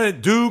Carolina,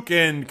 Duke,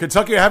 and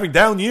Kentucky are having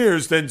down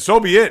years, then so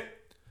be it.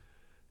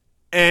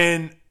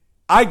 And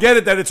I get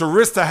it that it's a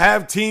risk to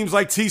have teams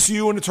like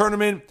TCU in the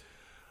tournament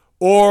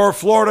or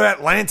Florida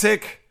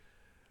Atlantic,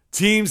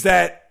 teams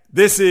that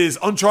this is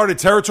uncharted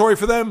territory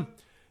for them,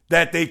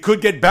 that they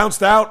could get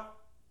bounced out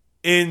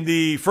in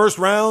the first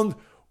round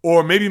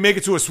or maybe make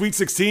it to a Sweet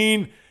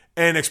 16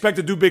 and expect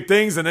to do big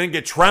things and then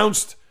get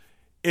trounced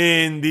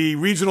in the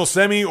regional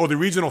semi or the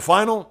regional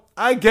final.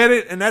 I get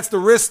it, and that's the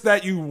risk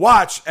that you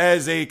watch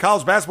as a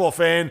college basketball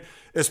fan,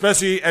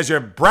 especially as your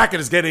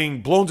bracket is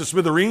getting blown to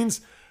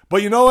smithereens.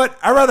 But you know what?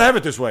 I'd rather have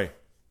it this way.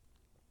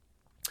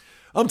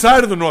 I'm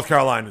tired of the North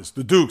Carolinas,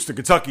 the Dukes, the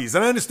Kentuckys,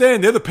 and I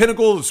understand they're the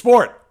pinnacle of the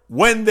sport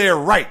when they're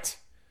right.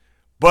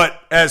 But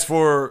as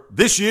for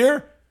this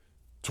year,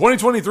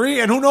 2023,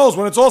 and who knows,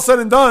 when it's all said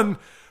and done,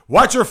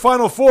 watch your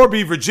Final Four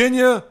be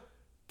Virginia,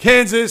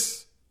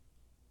 Kansas,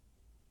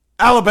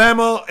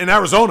 Alabama, and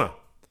Arizona.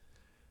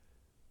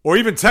 Or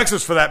even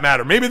Texas for that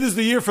matter. Maybe this is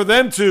the year for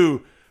them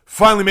to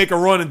finally make a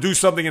run and do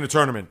something in the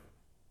tournament.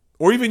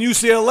 Or even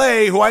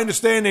UCLA, who I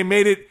understand they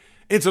made it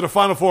into the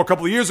Final Four a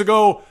couple of years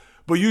ago.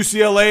 But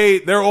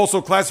UCLA, they're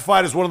also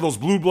classified as one of those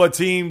blue blood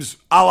teams,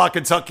 a la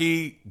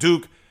Kentucky,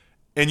 Duke,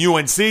 and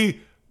UNC.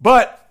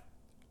 But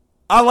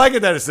I like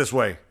it that it's this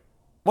way.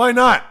 Why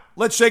not?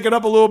 Let's shake it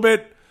up a little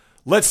bit.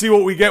 Let's see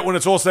what we get when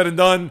it's all said and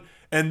done.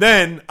 And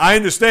then I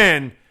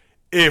understand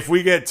if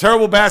we get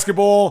terrible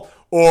basketball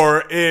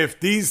or if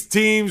these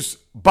teams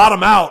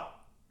bottom out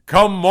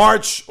come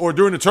March or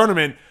during the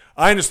tournament,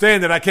 I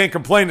understand that I can't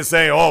complain to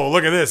say, oh,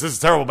 look at this is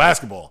terrible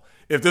basketball,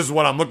 if this is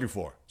what I'm looking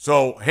for.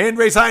 So hand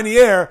raised high in the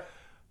air.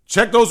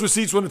 Check those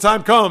receipts when the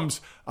time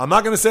comes. I'm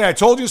not going to say I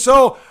told you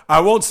so.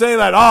 I won't say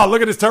that, oh,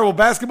 look at this terrible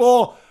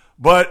basketball.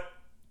 But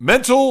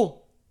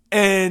mental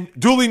and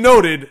duly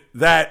noted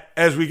that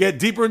as we get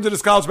deeper into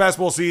this college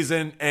basketball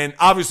season and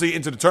obviously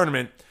into the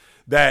tournament,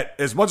 that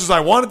as much as I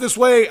want it this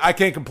way, I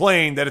can't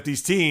complain that if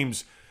these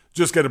teams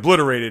just get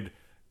obliterated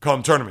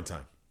come tournament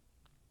time.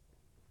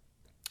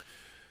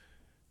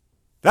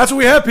 That's what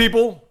we have,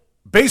 people.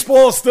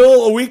 Baseball is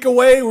still a week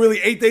away,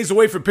 really 8 days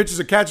away from pitchers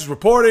and catchers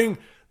reporting.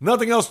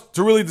 Nothing else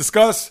to really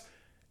discuss,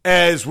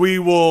 as we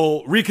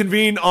will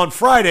reconvene on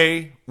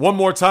Friday one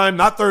more time,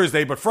 not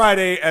Thursday, but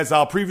Friday, as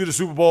I'll preview the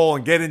Super Bowl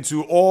and get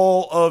into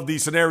all of the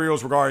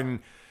scenarios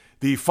regarding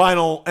the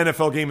final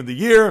NFL game of the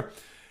year,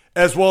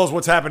 as well as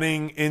what's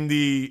happening in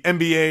the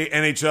NBA,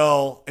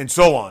 NHL, and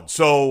so on.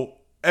 So,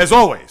 as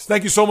always,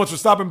 thank you so much for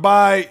stopping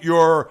by.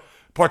 Your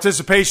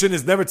participation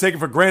is never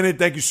taken for granted.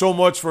 Thank you so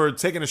much for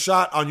taking a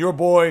shot on your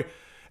boy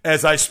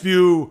as I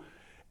spew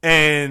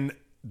and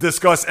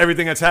discuss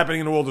everything that's happening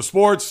in the world of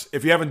sports.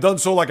 If you haven't done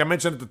so, like I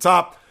mentioned at the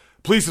top,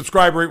 please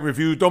subscribe, rate,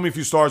 review, throw me a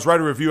few stars,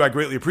 write a review. I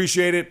greatly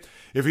appreciate it.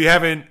 If you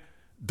haven't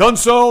done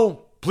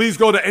so, please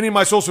go to any of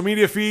my social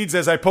media feeds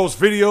as I post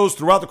videos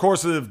throughout the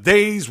course of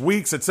days,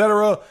 weeks,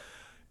 etc.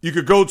 You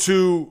could go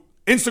to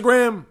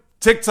Instagram,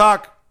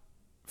 TikTok,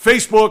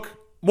 Facebook,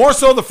 more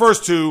so the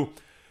first two,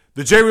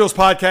 the J Reels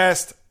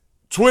Podcast.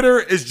 Twitter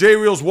is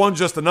JReels1,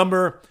 just a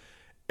number.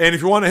 And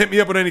if you want to hit me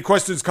up with any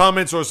questions,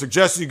 comments, or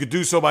suggestions, you could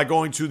do so by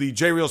going to the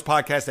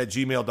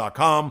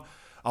jreelspodcast@gmail.com.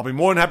 I'll be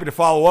more than happy to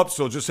follow up,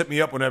 so just hit me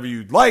up whenever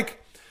you'd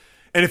like.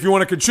 And if you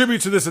want to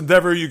contribute to this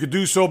endeavor, you could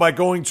do so by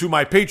going to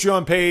my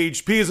Patreon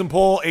page, P as in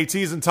Paul, A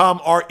T as in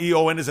Tom,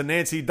 REON as in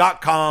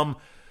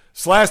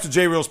Nancy.com/the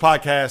J Reels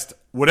Podcast.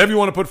 Whatever you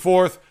want to put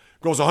forth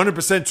goes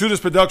 100% to this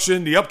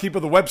production, the upkeep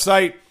of the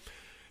website,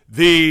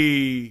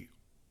 the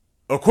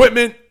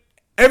equipment,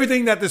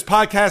 everything that this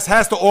podcast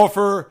has to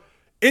offer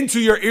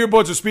into your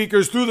earbuds or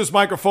speakers through this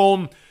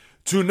microphone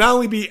to not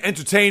only be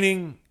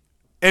entertaining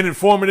and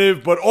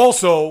informative, but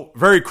also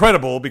very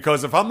credible,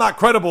 because if I'm not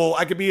credible,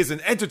 I could be as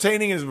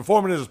entertaining and as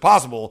informative as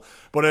possible.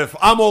 But if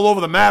I'm all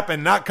over the map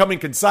and not coming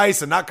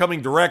concise and not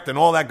coming direct and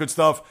all that good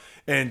stuff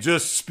and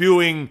just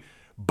spewing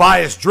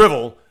biased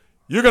drivel,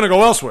 you're going to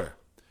go elsewhere.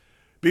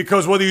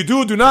 Because whether you do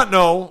or do not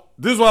know,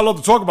 this is what I love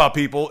to talk about,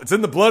 people. It's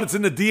in the blood, it's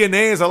in the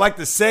DNA, as I like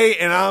to say,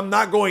 and I'm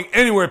not going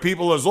anywhere,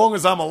 people, as long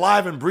as I'm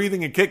alive and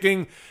breathing and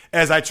kicking,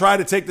 as I try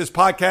to take this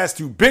podcast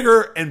to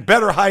bigger and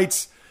better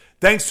heights,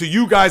 thanks to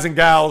you guys and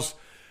gals.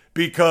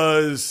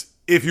 Because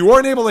if you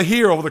weren't able to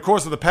hear over the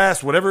course of the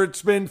past, whatever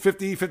it's been,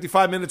 50,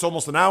 55 minutes,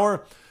 almost an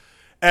hour,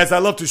 as I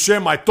love to share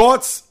my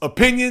thoughts,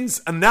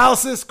 opinions,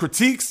 analysis,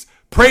 critiques,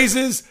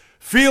 praises,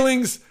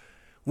 feelings,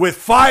 with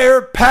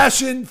fire,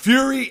 passion,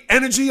 fury,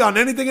 energy on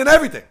anything and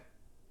everything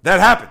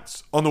that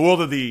happens on the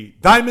world of the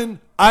diamond,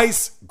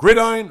 ice,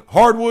 gridiron,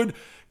 hardwood,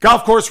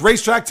 golf course,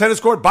 racetrack, tennis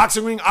court,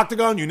 boxing ring,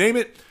 octagon, you name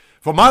it.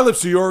 From my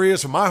lips to your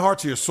ears, from my heart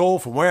to your soul,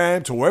 from where I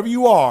am to wherever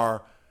you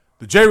are,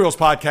 the J Reels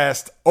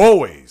Podcast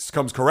always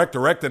comes correct,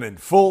 direct, and in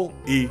full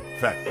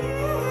effect.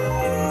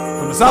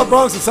 From the South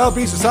Bronx, the South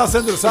Beach, the South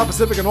Central, the South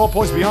Pacific, and all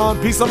points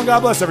beyond, peace, love, and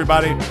God bless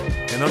everybody.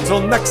 And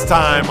until next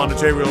time on the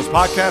J Reels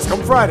Podcast,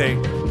 come Friday,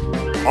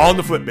 on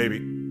the flip,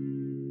 baby.